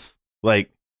happens. Like,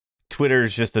 Twitter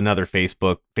is just another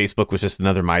Facebook. Facebook was just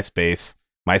another MySpace.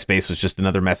 MySpace was just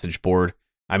another message board.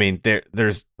 I mean,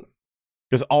 there's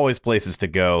There's always places to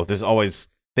go. There's always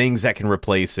things that can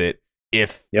replace it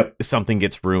if something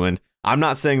gets ruined. I'm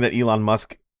not saying that Elon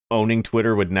Musk owning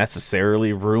Twitter would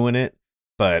necessarily ruin it,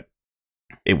 but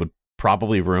it would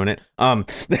probably ruin it.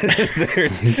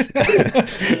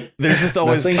 There's just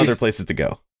always other places to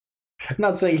go. I'm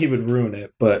not saying he would ruin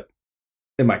it, but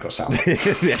it might go south.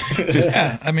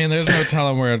 I mean, there's no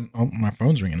telling where. Oh, my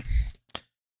phone's ringing.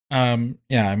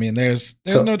 Yeah, I mean, there's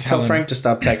no telling. Tell Frank to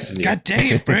stop texting you. God dang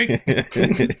it,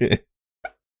 Frank.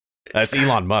 That's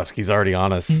Elon Musk. He's already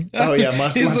on us. Oh yeah,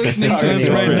 Musk. He's listening to us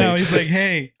right now. He's like,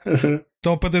 "Hey,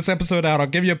 don't put this episode out. I'll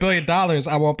give you $1 billion.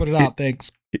 I won't put it out.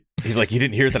 Thanks." He's like, "You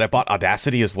didn't hear that I bought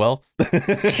Audacity as well?"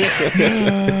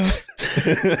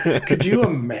 Could you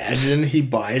imagine he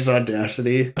buys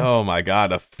Audacity? Oh my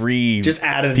god, a free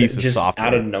piece of software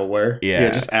out of nowhere. Yeah,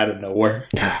 just out of nowhere.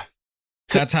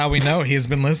 That's how we know he's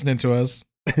been listening to us.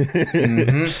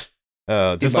 Mm-hmm.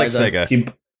 Just like Sega.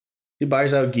 He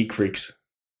buys out Geek Freaks.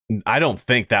 I don't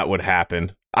think that would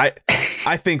happen. I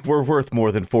think we're worth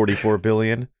more than 44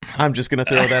 billion. I'm just gonna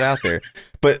throw that out there.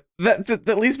 But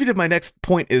that leads me to my next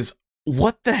point: is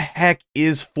what the heck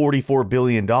is $44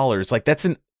 billion? Like that's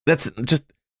just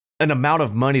an amount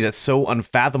of money that's so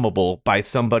unfathomable by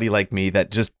somebody like me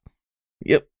that just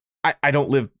I don't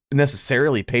live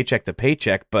necessarily paycheck to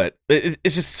paycheck, but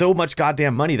it's just so much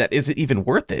goddamn money that is it even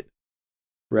worth it?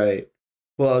 Right.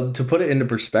 Well, to put it into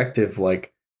perspective,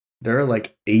 like there are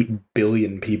like 8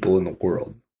 billion people in the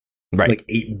world. Right. Like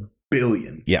 8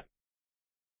 billion. Yeah.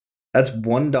 That's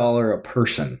 $1 a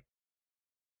person.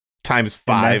 Times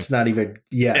 5. And that's not even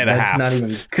that's not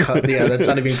even that's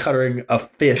not even covering a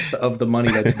fifth of the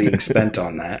money that's being spent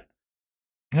on that.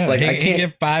 Yeah, like he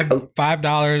give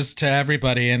 $5 to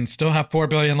everybody and still have 4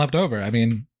 billion left over. I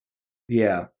mean,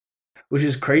 yeah, which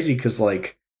is crazy because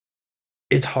like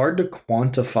it's hard to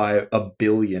quantify a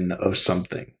billion of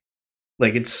something.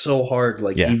 Like it's so hard,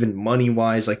 like even money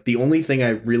wise. Like the only thing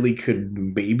I really could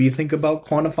maybe think about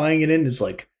quantifying it in is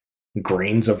like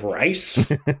grains of rice.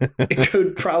 It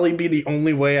could probably be the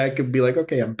only way I could be like,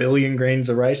 okay, 1 billion grains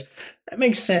of rice. That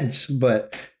makes sense,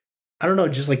 but I don't know,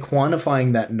 just like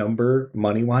quantifying that number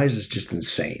money wise is just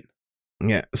insane.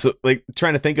 Yeah. So like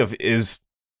trying to think of is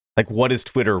like, what is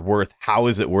Twitter worth? How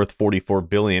is it worth 44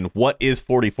 billion? What is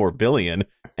 44 billion?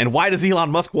 And why does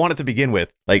Elon Musk want it to begin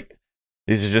with? Like,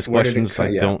 these are just questions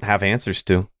I don't have answers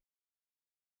to.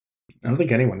 I don't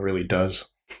think anyone really does.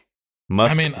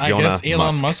 Musk, I guess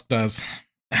Elon Musk does.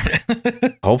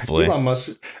 Hopefully. Elon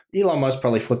Musk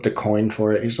probably flipped a coin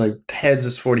for it. He's like, heads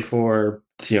is 44,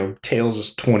 tails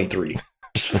is 23.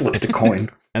 Just flipped a coin.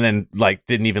 And then like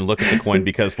didn't even look at the coin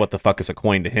because what the fuck is a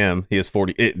coin to him? He has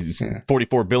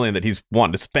 44 billion that he's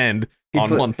wanting to spend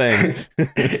on one thing.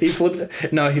 He flipped a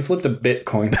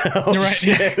Bitcoin. Oh, you're right.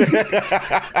 Shit.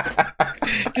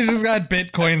 He's just got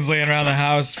Bitcoins laying around the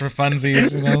house for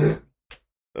funsies,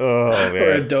 Oh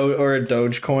man. Or a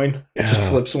Dogecoin. Just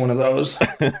flips one of those.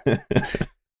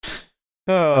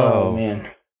 Oh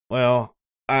man. Well,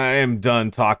 I am done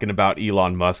talking about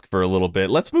Elon Musk for a little bit.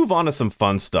 Let's move on to some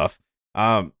fun stuff.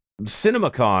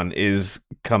 CinemaCon is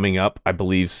coming up, I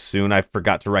believe, soon. I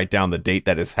forgot to write down the date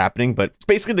that is happening, but it's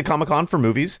basically the Comic-Con for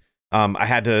movies. I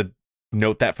had to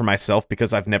note that for myself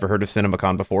because I've never heard of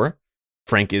CinemaCon before.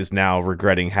 Frank is now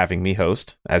regretting having me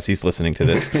host as he's listening to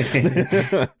this.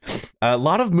 A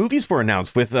lot of movies were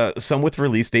announced with some with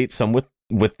release dates, some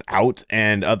without,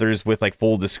 and others with like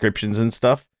full descriptions and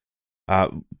stuff.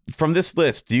 From this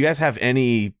list, do you guys have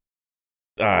any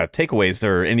takeaways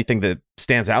or anything that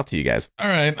stands out to you guys? All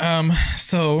right.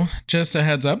 So just a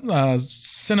heads up,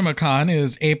 CinemaCon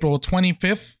is April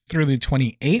 25th through the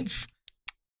 28th.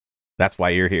 That's why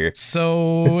you're here.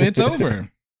 So it's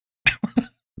over.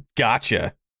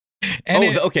 Gotcha.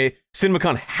 And okay.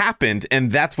 CinemaCon happened,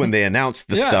 and that's when they announced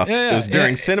the stuff. It was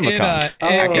during CinemaCon.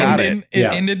 I got it. It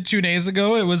ended 2 days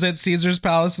ago. It was at Caesar's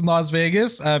Palace in Las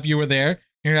Vegas. If you were there,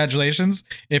 congratulations.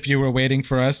 If you were waiting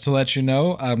for us to let you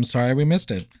know, I'm sorry we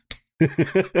missed it.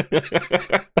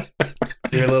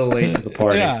 You're a little late to the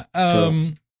party. Yeah.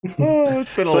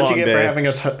 It's been a long day. For having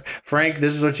us, Frank.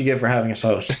 This is what you get for having us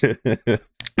host.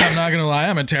 I'm not gonna lie,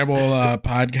 I'm a terrible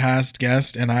podcast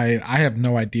guest, and I have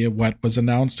no idea what was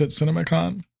announced at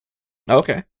CinemaCon.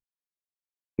 Okay.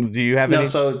 Do you have any?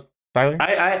 So Tyler?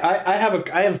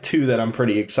 I have two that I'm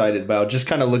pretty excited about. Just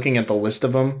kind of looking at the list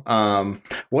of them.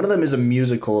 One of them is a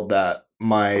musical that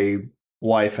my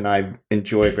wife and I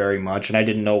enjoy very much, and I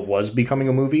didn't know was becoming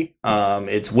a movie.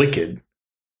 It's Wicked.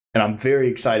 And I'm very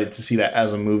excited to see that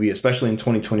as a movie, especially in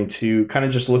 2022. Kind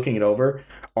of just looking it over.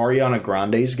 Ariana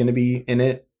Grande is going to be in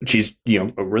it. She's,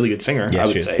 a really good singer, I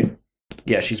would say.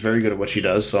 Yeah, she's very good at what she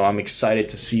does. So I'm excited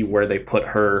to see where they put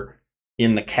her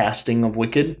in the casting of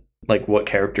Wicked, like what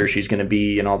character she's going to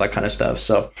be and all that kind of stuff.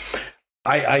 So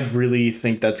I really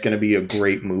think that's going to be a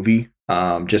great movie.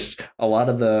 Just a lot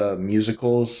of the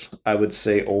musicals, I would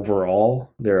say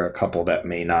overall, there are a couple that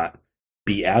may not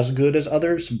be as good as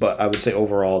others, but I would say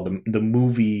overall the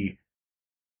movie,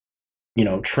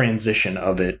 transition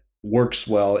of it works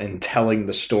well in telling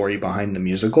the story behind the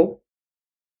musical.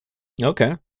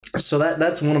 Okay. So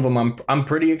that's one of them I'm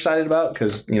pretty excited about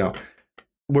because,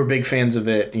 we're big fans of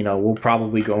it. We'll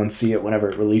probably go and see it whenever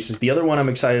it releases. The other one I'm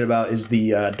excited about is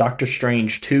the Doctor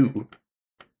Strange 2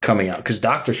 coming out, because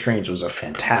Doctor Strange was a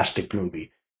fantastic movie.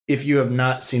 If you have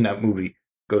not seen that movie,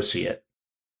 go see it.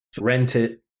 Rent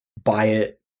it, buy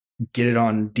it, get it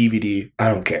on DVD. I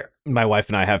don't care. My wife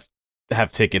and I have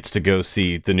tickets to go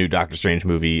see the new Doctor Strange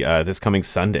movie this coming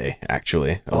Sunday,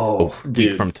 actually. Oh, a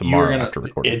dude, week from tomorrow after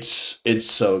recording. It's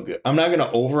so good. I'm not going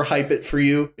to overhype it for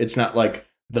you. It's not like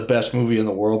the best movie in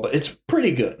the world, but it's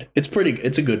pretty good. It's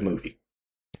a good movie.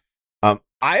 I'm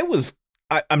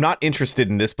not interested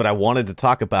in this, but I wanted to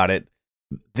talk about it.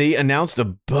 They announced a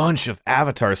bunch of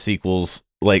Avatar sequels,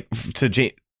 like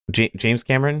to James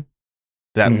Cameron.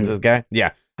 That the guy?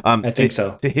 Yeah. I think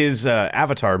so. To his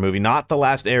Avatar movie, not The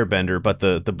Last Airbender, but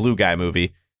the blue guy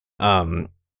movie. And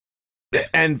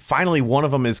finally, one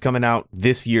of them is coming out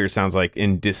this year, sounds like,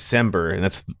 in December, and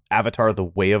that's Avatar: The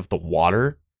Way of the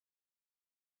Water.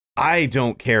 I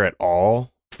don't care at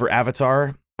all for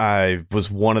Avatar. I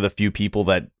was one of the few people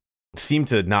that seemed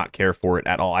to not care for it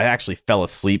at all. I actually fell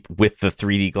asleep with the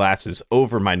 3D glasses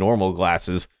over my normal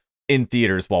glasses in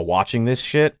theaters while watching this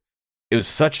shit. It was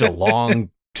such a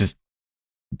long just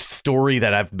story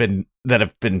that I've been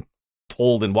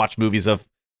told and watched movies of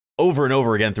over and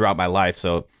over again throughout my life.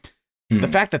 So the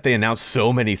fact that they announced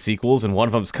so many sequels and one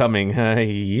of them's coming,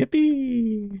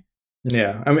 yippee.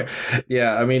 Yeah,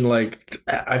 I mean, like,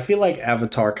 I feel like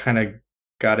Avatar kind of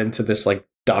got into this like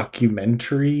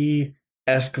documentary-esque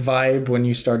vibe when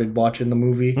you started watching the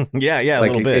movie. yeah,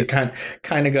 like a little bit. It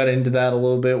kind of got into that a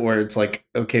little bit, where it's like,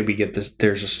 okay, we get this.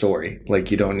 There's a story. Like,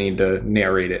 you don't need to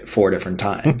narrate it 4 different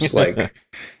times. Like,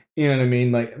 you know what I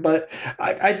mean? Like, but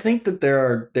I think that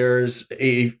there's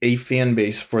a fan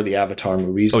base for the Avatar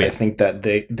movies. Oh, yeah. I think that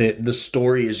the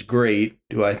story is great.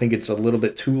 Do I think it's a little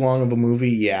bit too long of a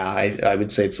movie? Yeah, I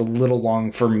would say it's a little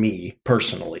long for me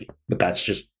personally, but that's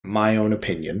just my own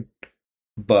opinion.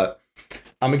 But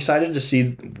I'm excited to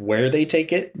see where they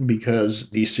take it, because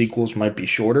these sequels might be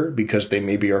shorter, because they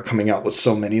maybe are coming out with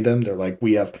so many of them. They're like,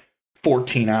 we have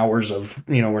 14 hours of,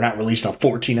 we're not releasing a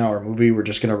 14-hour movie. We're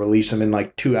just going to release them in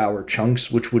like 2-hour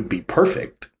chunks, which would be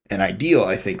perfect and ideal,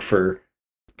 I think, for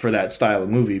that style of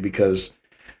movie, because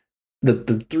the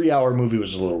 3-hour movie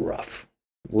was a little rough.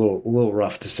 A little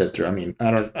rough to sit through. I mean,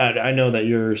 I know that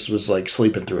yours was like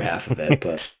sleeping through half of it,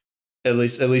 but at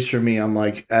least for me, I'm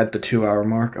like at the 2-hour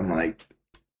mark. I'm like,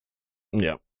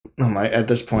 yeah. I'm like, at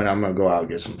this point, I'm gonna go out and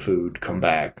get some food, come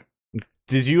back.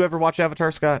 Did you ever watch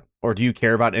Avatar, Scott? Or do you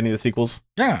care about any of the sequels?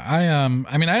 Yeah,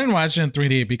 I mean, I didn't watch it in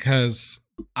 3D because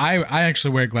I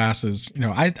actually wear glasses.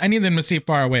 I need them to see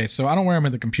far away, so I don't wear them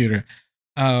at the computer.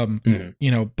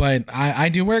 But I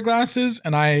do wear glasses,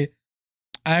 and I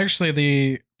actually,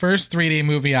 the first 3D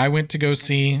movie I went to go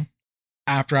see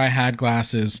after I had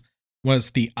glasses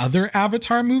was the other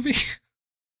Avatar movie,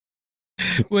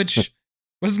 which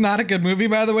was not a good movie,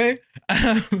 by the way.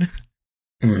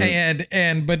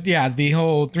 But yeah, the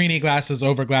whole 3D glasses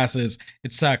over glasses,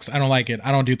 it sucks. I don't like it.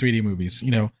 I don't do 3D movies,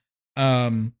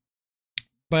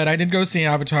 but I did go see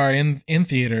Avatar in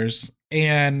theaters,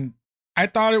 and I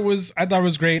thought it was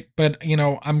great, but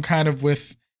I'm kind of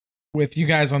with you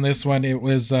guys on this one. It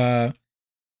was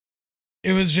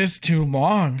just too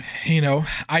long.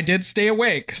 I did stay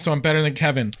awake, so I'm better than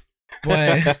Kevin.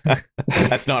 But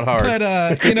that's not hard. But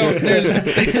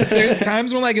there's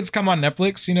times when like it's come on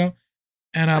Netflix,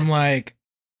 and I'm like,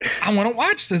 I want to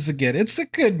watch this again. It's a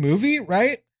good movie,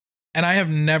 right? And I have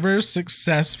never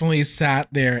successfully sat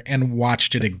there and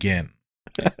watched it again.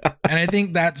 And I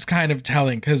think that's kind of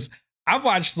telling, because I've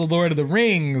watched The Lord of the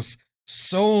Rings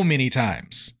so many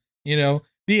times. The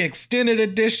extended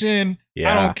edition,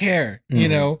 I don't care,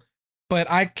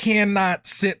 but I cannot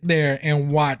sit there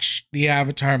and watch the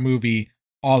Avatar movie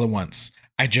all at once.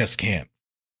 I just can't.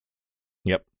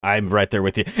 Yep, I'm right there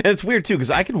with you. And it's weird too,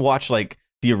 because I can watch like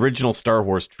the original Star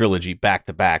Wars trilogy back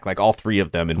to back, like all 3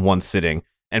 of them in one sitting,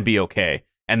 and be okay.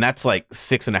 And that's like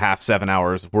 6.5, 7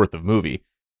 hours worth of movie.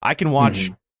 I can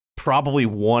watch probably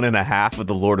 1.5 of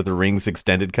the Lord of the Rings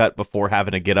extended cut before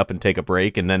having to get up and take a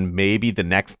break, and then maybe the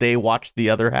next day watch the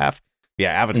other half.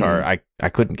 Yeah, Avatar, I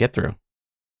couldn't get through.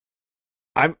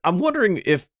 I'm wondering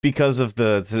if because of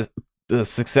the the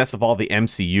success of all the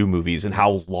MCU movies and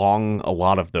how long a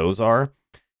lot of those are,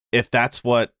 if that's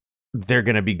what they're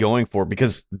going to be going for,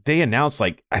 because they announced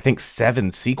like I think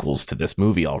 7 sequels to this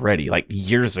movie already, like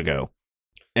years ago,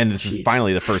 and this is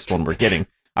finally the first one we're getting.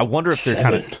 I wonder if they're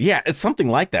kind of it's something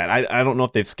like that. I don't know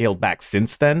if they've scaled back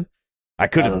since then. I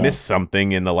could have missed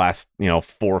something in the last 4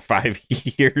 or 5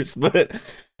 years, but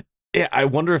yeah, I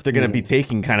wonder if they're going to be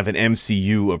taking kind of an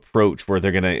MCU approach where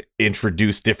they're going to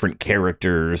introduce different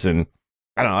characters, and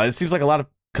I don't know. It seems like a lot of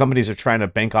companies are trying to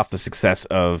bank off the success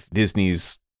of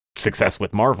Disney's success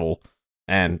with Marvel,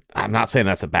 and I'm not saying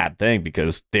that's a bad thing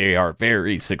because they are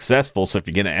very successful. So if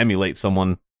you're going to emulate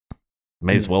someone,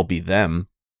 may as well be them.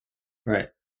 Right.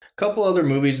 A couple other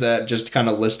movies that just kind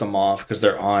of list them off because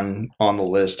they're on the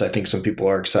list. I think some people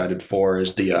are excited for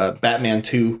is the Batman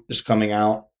 2 is coming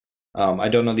out. I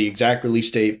don't know the exact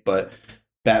release date, but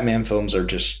Batman films are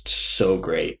just so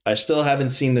great. I still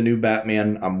haven't seen the new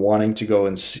Batman. I'm wanting to go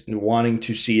and wanting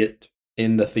to see it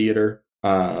in the theater.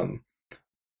 I've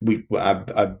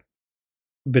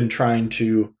been trying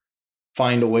to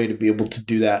find a way to be able to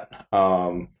do that.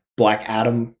 Black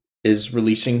Adam is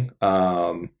releasing.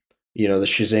 The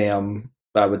Shazam,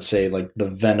 I would say like the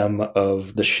Venom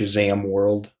of the Shazam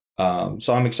world.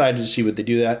 So I'm excited to see what they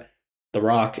do that. The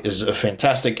Rock is a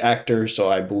fantastic actor, so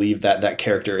I believe that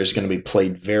character is going to be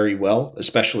played very well,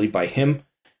 especially by him.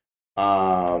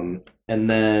 And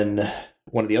then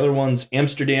one of the other ones,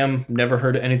 Amsterdam, never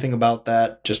heard anything about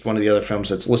that. Just one of the other films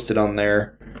that's listed on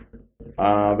there.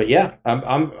 But yeah,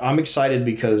 I'm excited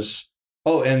because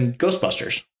and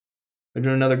Ghostbusters. They're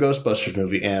doing another Ghostbusters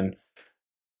movie, and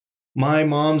my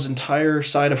mom's entire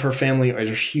side of her family are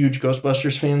huge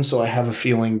Ghostbusters fans, so I have a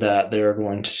feeling that they're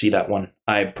going to see that one.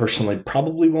 I personally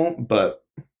probably won't, but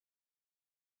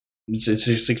it's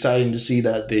just exciting to see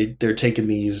that they're taking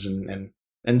these and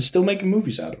still making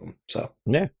movies out of them. So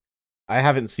yeah, I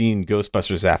haven't seen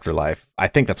Ghostbusters Afterlife. I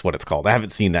think that's what it's called. I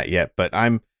haven't seen that yet, but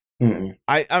I'm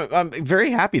very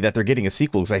happy that they're getting a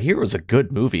sequel because I hear it was a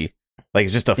good movie. Like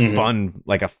it's just a fun,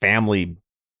 like a family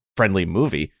friendly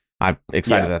movie. I'm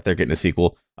excited that they're getting a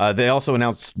sequel. They also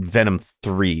announced Venom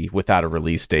 3 without a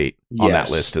release date on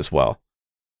that list as well.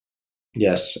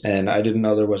 Yes, and I didn't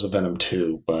know there was a Venom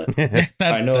 2, but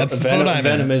I know that's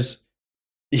Venom is...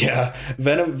 Yeah,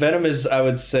 Venom is, I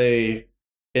would say,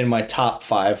 in my top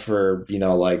 5 for,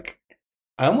 like...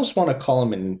 I almost want to call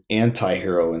him an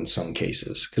anti-hero in some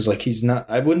cases, because like he's not...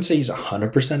 I wouldn't say he's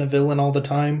 100% a villain all the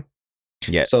time.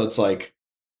 Yeah. So it's like...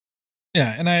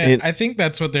 Yeah, and I think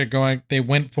that's what they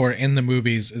went for in the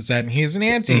movies, is that he's an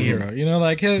anti-hero,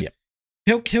 like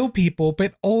he'll kill people,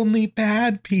 but only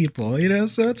bad people,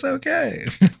 so it's okay.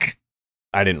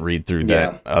 I didn't read through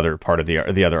that other part of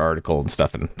the other article and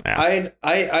stuff, and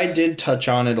I did touch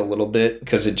on it a little bit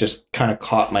because it just kind of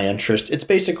caught my interest. It's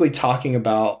basically talking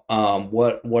about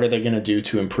what are they going to do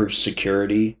to improve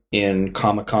security in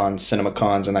Comic-Cons,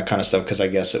 CinemaCons, and that kind of stuff, because I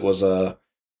guess it was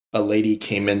a lady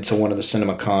came into one of the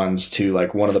CinemaCons to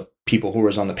like one of the people who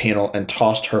was on the panel and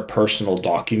tossed her personal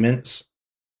documents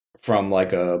from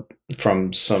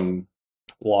some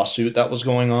lawsuit that was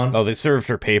going on. Oh, they served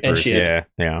her papers. Yeah.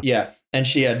 And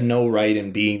she had no right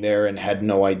in being there and had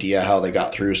no idea how they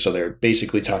got through. So they're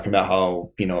basically talking about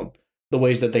how, the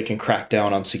ways that they can crack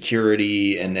down on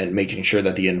security and making sure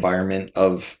that the environment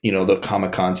of, the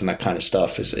Comic-Cons and that kind of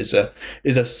stuff is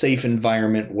a safe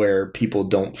environment where people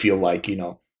don't feel like,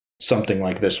 something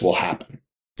like this will happen.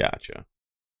 Gotcha.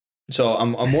 So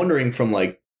I'm wondering from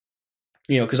like,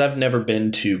 because I've never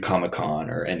been to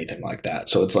Comic-Con or anything like that.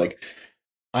 So it's like,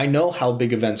 I know how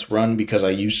big events run because I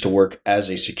used to work as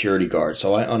a security guard.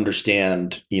 So I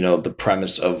understand, the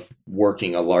premise of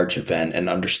working a large event and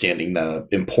understanding the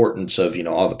importance of,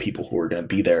 all the people who are going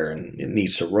to be there, and it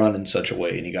needs to run in such a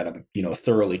way, and you got to,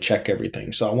 thoroughly check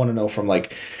everything. So I want to know from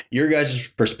like your guys'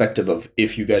 perspective of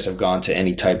if you guys have gone to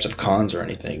any types of cons or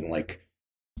anything, like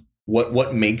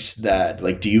what makes that,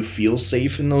 like, do you feel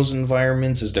safe in those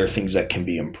environments? Is there things that can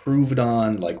be improved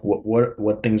on? Like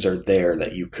what things are there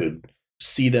that you could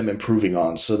see them improving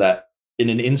on, so that in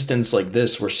an instance like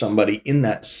this where somebody in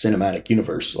that cinematic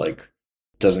universe like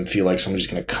doesn't feel like somebody's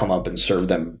going to come up and serve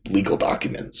them legal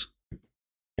documents?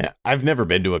 Yeah, I've never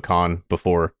been to a con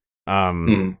before.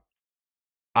 I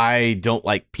don't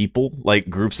like people, like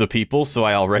groups of people, so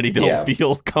I already don't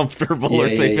feel comfortable or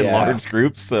safe in large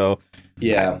groups. So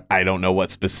I don't know what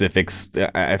specifics.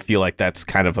 I feel like that's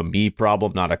kind of a me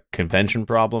problem, not a convention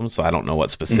problem. So I don't know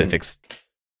what specifics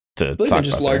to talk about.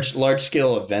 Just large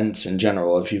scale events in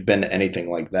general. If you've been to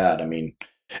anything like that, I mean,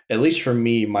 at least for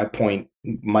me,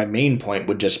 my main point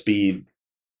would just be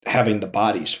having the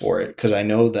bodies for it, because I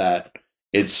know that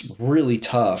it's really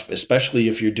tough, especially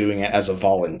if you're doing it as a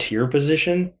volunteer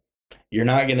position. You're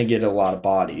not going to get a lot of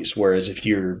bodies. Whereas if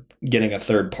you're getting a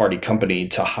third party company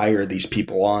to hire these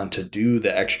people on to do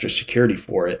the extra security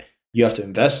for it, you have to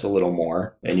invest a little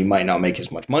more and you might not make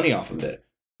as much money off of it,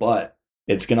 but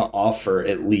it's going to offer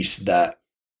at least that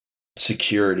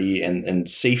security and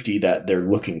safety that they're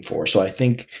looking for. So I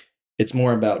think it's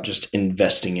more about just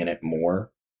investing in it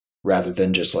more rather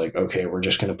than just like, okay, we're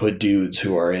just going to put dudes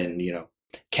who are in,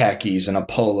 khakis and a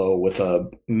polo with a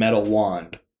metal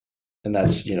wand. And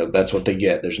that's, that's what they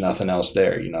get. There's nothing else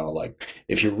there, like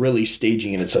if you're really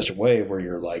staging it in such a way where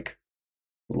you're like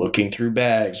looking through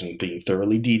bags and being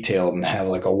thoroughly detailed and have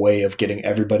like a way of getting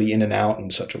everybody in and out in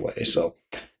such a way. So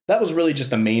that was really just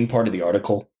the main part of the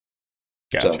article.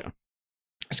 Gotcha. So,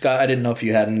 Scott, I didn't know if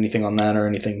you had anything on that or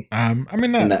anything. I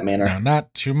mean, in that manner. No,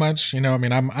 not too much. I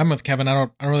mean, I'm with Kevin. I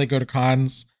don't really go to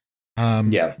cons.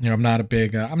 Yeah. I'm not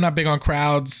big on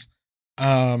crowds.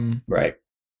 Right.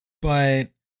 But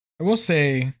I will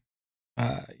say,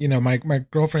 my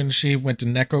girlfriend, she went to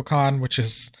NekoCon,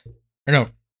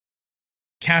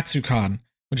 KatsuCon,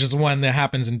 which is one that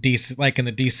happens in DC, like in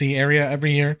the DC area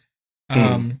every year.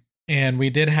 And we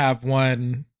did have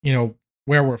one,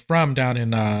 where we're from down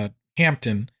in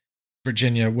Hampton,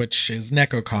 Virginia, which is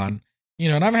NekoCon.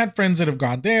 And I've had friends that have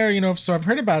gone there, so I've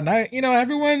heard about it. And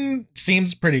everyone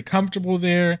seems pretty comfortable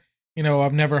there.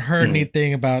 I've never heard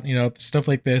anything about, stuff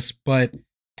like this, but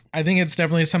I think it's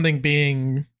definitely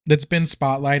something that's been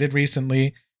spotlighted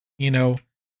recently,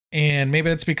 and maybe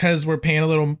it's because we're paying a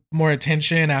little more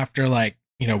attention after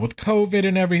with COVID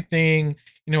and everything,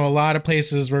 a lot of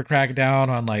places were cracked down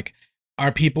on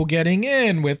are people getting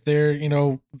in with their,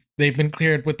 they've been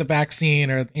cleared with the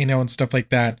vaccine or, and stuff like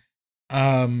that.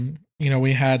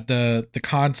 We had the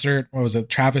concert, what was it?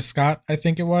 Travis Scott, I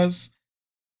think it was,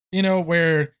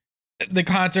 where the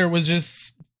concert was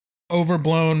just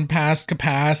overblown past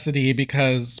capacity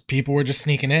because people were just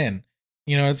sneaking in.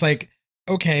 It's like,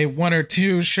 okay, one or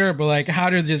two, sure, but how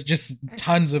did just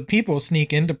tons of people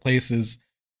sneak into places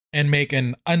and make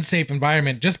an unsafe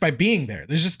environment just by being there?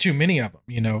 There's just too many of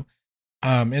them,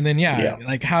 and then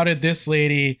how did this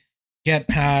lady get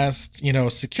past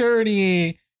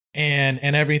security and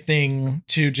everything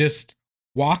to just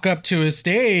walk up to a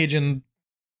stage and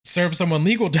serve someone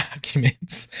legal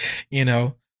documents?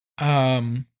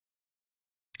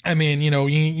 I mean,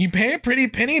 you pay a pretty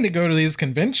penny to go to these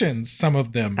conventions, some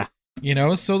of them,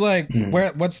 so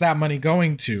what's that money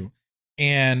going to?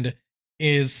 And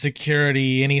is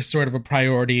security any sort of a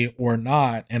priority or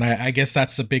not? And I guess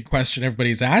that's the big question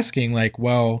everybody's asking.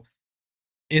 Well,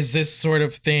 is this sort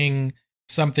of thing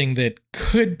something that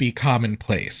could be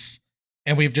commonplace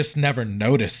and we've just never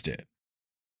noticed it?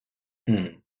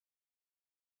 It's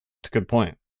a good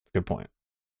point.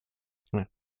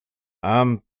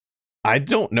 Yeah. I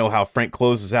don't know how Frank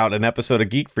closes out an episode of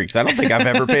Geek Freaks. I don't think I've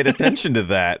ever paid attention to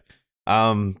that.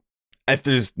 If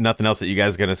there's nothing else that you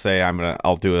guys are gonna say,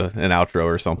 I'll do an outro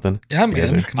or something. Yeah,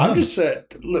 man. I'm just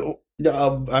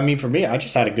I mean, for me, I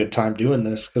just had a good time doing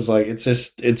this because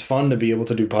it's fun to be able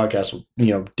to do podcasts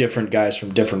with different guys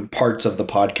from different parts of the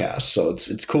podcast. So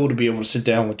it's cool to be able to sit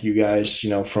down with you guys,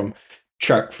 from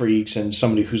Truck Freaks and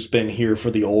somebody who's been here for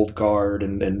the old guard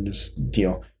and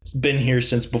been here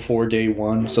since before day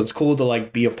one. So it's cool to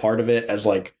be a part of it as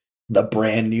the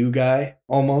brand new guy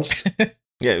almost.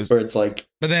 Yeah, where it's but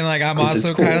then I'm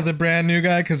also cool. Kind of the brand new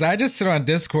guy because I just sit on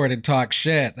Discord and talk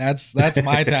shit. That's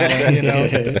my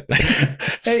talent,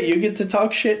 Hey, you get to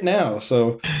talk shit now.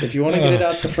 So if you want to get it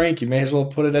out to Frank, you may as well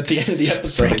put it at the end of the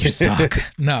episode. Frank, you suck.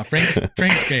 No, Frank's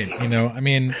great. I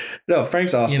mean, no,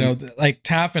 Frank's awesome.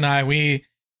 Taff and I, we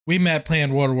met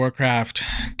playing World of Warcraft.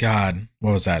 God,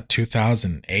 what was that?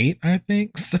 2008, I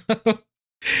think. So,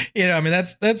 I mean,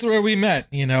 that's where we met.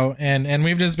 And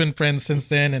we've just been friends since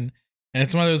then. And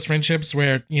it's one of those friendships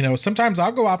where, sometimes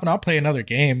I'll go off and I'll play another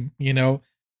game,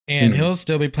 and he'll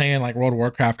still be playing World of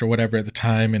Warcraft or whatever at the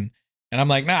time. And I'm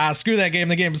like, nah, screw that game.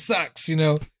 The game sucks, So I'm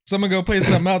going to go play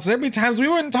something else. Every times we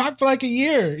wouldn't talk for a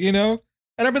year, And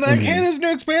I'd be like, hey, there's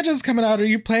new expansions coming out. Are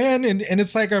you playing? And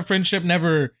it's our friendship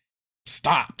never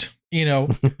stopped,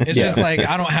 It's just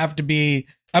I don't have to be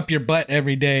up your butt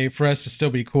every day for us to still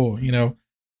be cool,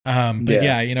 But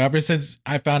ever since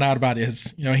I found out about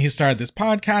his, he started this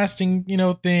podcasting,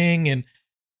 thing. And,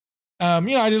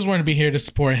 I just wanted to be here to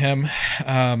support him.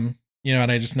 And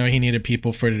I just know he needed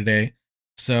people for today.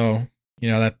 So,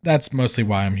 that's mostly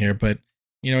why I'm here. But,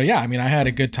 I mean, I had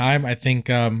a good time. I think,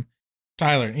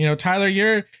 Tyler,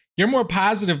 you're more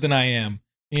positive than I am.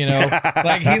 You know,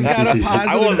 like he's got a positive.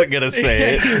 I wasn't gonna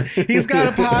say it. He's got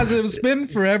a positive spin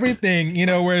for everything, you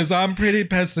know. Whereas I'm pretty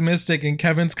pessimistic, and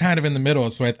Kevin's kind of in the middle.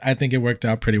 So I think it worked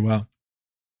out pretty well.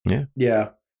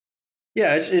 Yeah.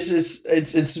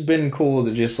 It's been cool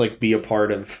to just like be a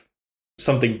part of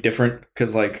something different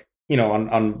because, like, you know,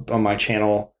 on my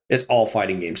channel, it's all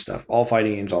fighting game stuff, all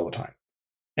fighting games all the time.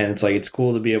 And it's like, it's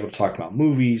cool to be able to talk about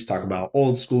movies, talk about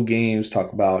old school games,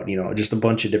 talk about, you know, just a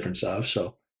bunch of different stuff.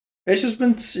 So it's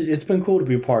been cool to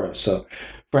be a part of. So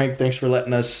Frank, thanks for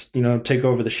letting us, you know, take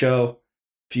over the show.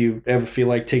 If you ever feel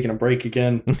like taking a break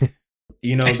again,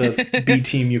 you know, the B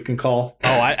team you can call.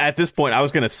 At this point, I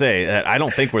was going to say that I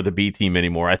don't think we're the B team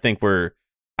anymore. I think we're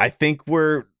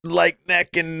like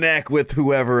neck and neck with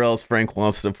whoever else Frank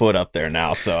wants to put up there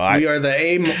now. So we are the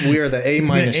A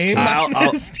minus team.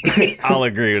 I'll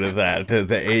agree with that.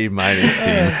 The A minus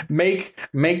team.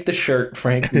 Make the shirt,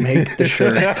 Frank. Make the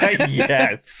shirt.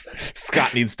 Yes,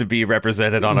 Scott needs to be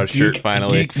represented on a shirt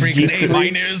finally. Geek Freaks A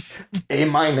minus. A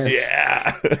minus.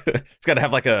 Yeah, it's got to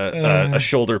have like a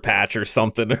shoulder patch or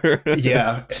something.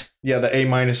 Yeah, the A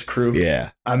minus crew. Yeah,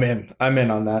 I'm in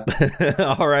on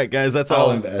that. All right, guys, that's I'll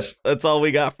all. invest. That's all we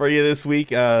got for you this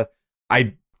week. I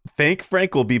think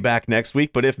Frank will be back next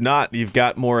week, but if not, you've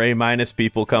got more A minus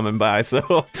people coming by.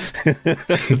 So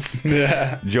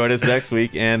join us next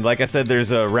week. And like I said,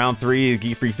 there's a round 3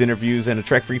 Geek Freaks interviews and a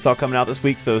Trek Freaks all coming out this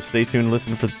week. So stay tuned and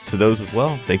listen to those as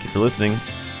well. Thank you for listening.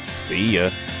 See ya.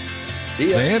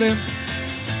 Later.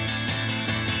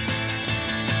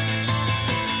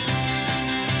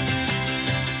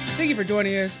 Thank you for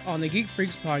joining us on the Geek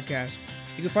Freaks podcast.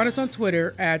 You can find us on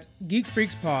Twitter at Geek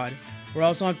Freaks Pod. We're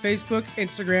also on Facebook,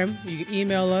 Instagram. You can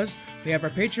email us. We have our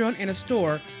Patreon and a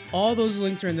store. All those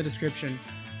links are in the description.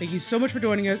 Thank you so much for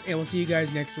joining us, and we'll see you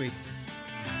guys next week.